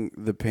during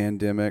the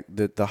pandemic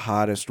that the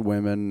hottest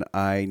women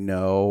I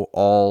know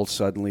all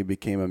suddenly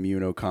became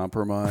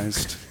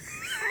immunocompromised.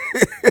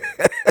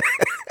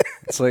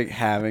 It's like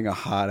having a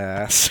hot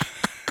ass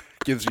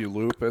gives you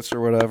lupus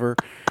or whatever.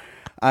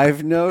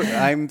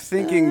 I'm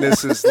thinking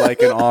this is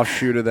like an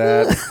offshoot of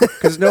that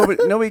because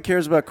nobody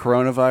cares about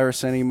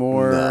coronavirus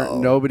anymore. No.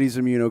 Nobody's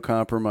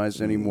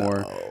immunocompromised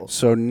anymore. No.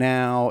 So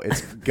now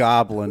it's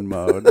goblin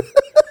mode.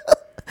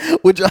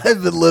 Which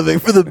I've been living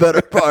for the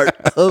better part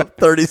of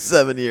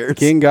 37 years.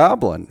 King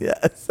Goblin.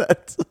 Yes.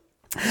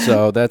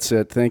 So that's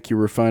it. Thank you,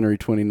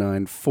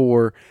 Refinery29,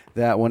 for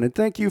that one. And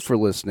thank you for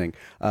listening.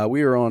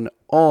 We are on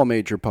all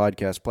major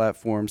podcast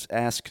platforms.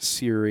 Ask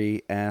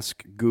Siri,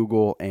 ask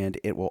Google, and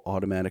it will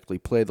automatically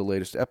play the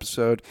latest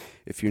episode.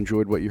 If you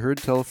enjoyed what you heard,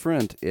 tell a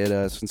friend.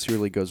 It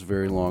sincerely goes a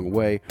very long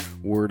way.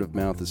 Word of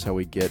mouth is how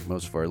we get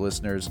most of our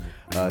listeners.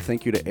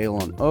 Thank you to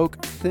Alon Oak.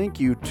 Thank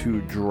you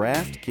to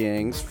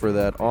DraftKings for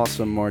that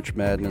awesome March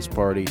Madness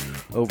party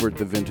over at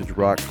the Vintage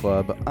Rock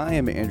Club. I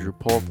am Andrew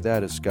Polk.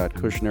 That is Scott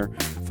Kushner.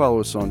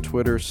 Follow us on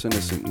Twitter. Send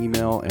us an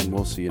email, and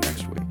we'll see you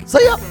next week.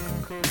 See ya.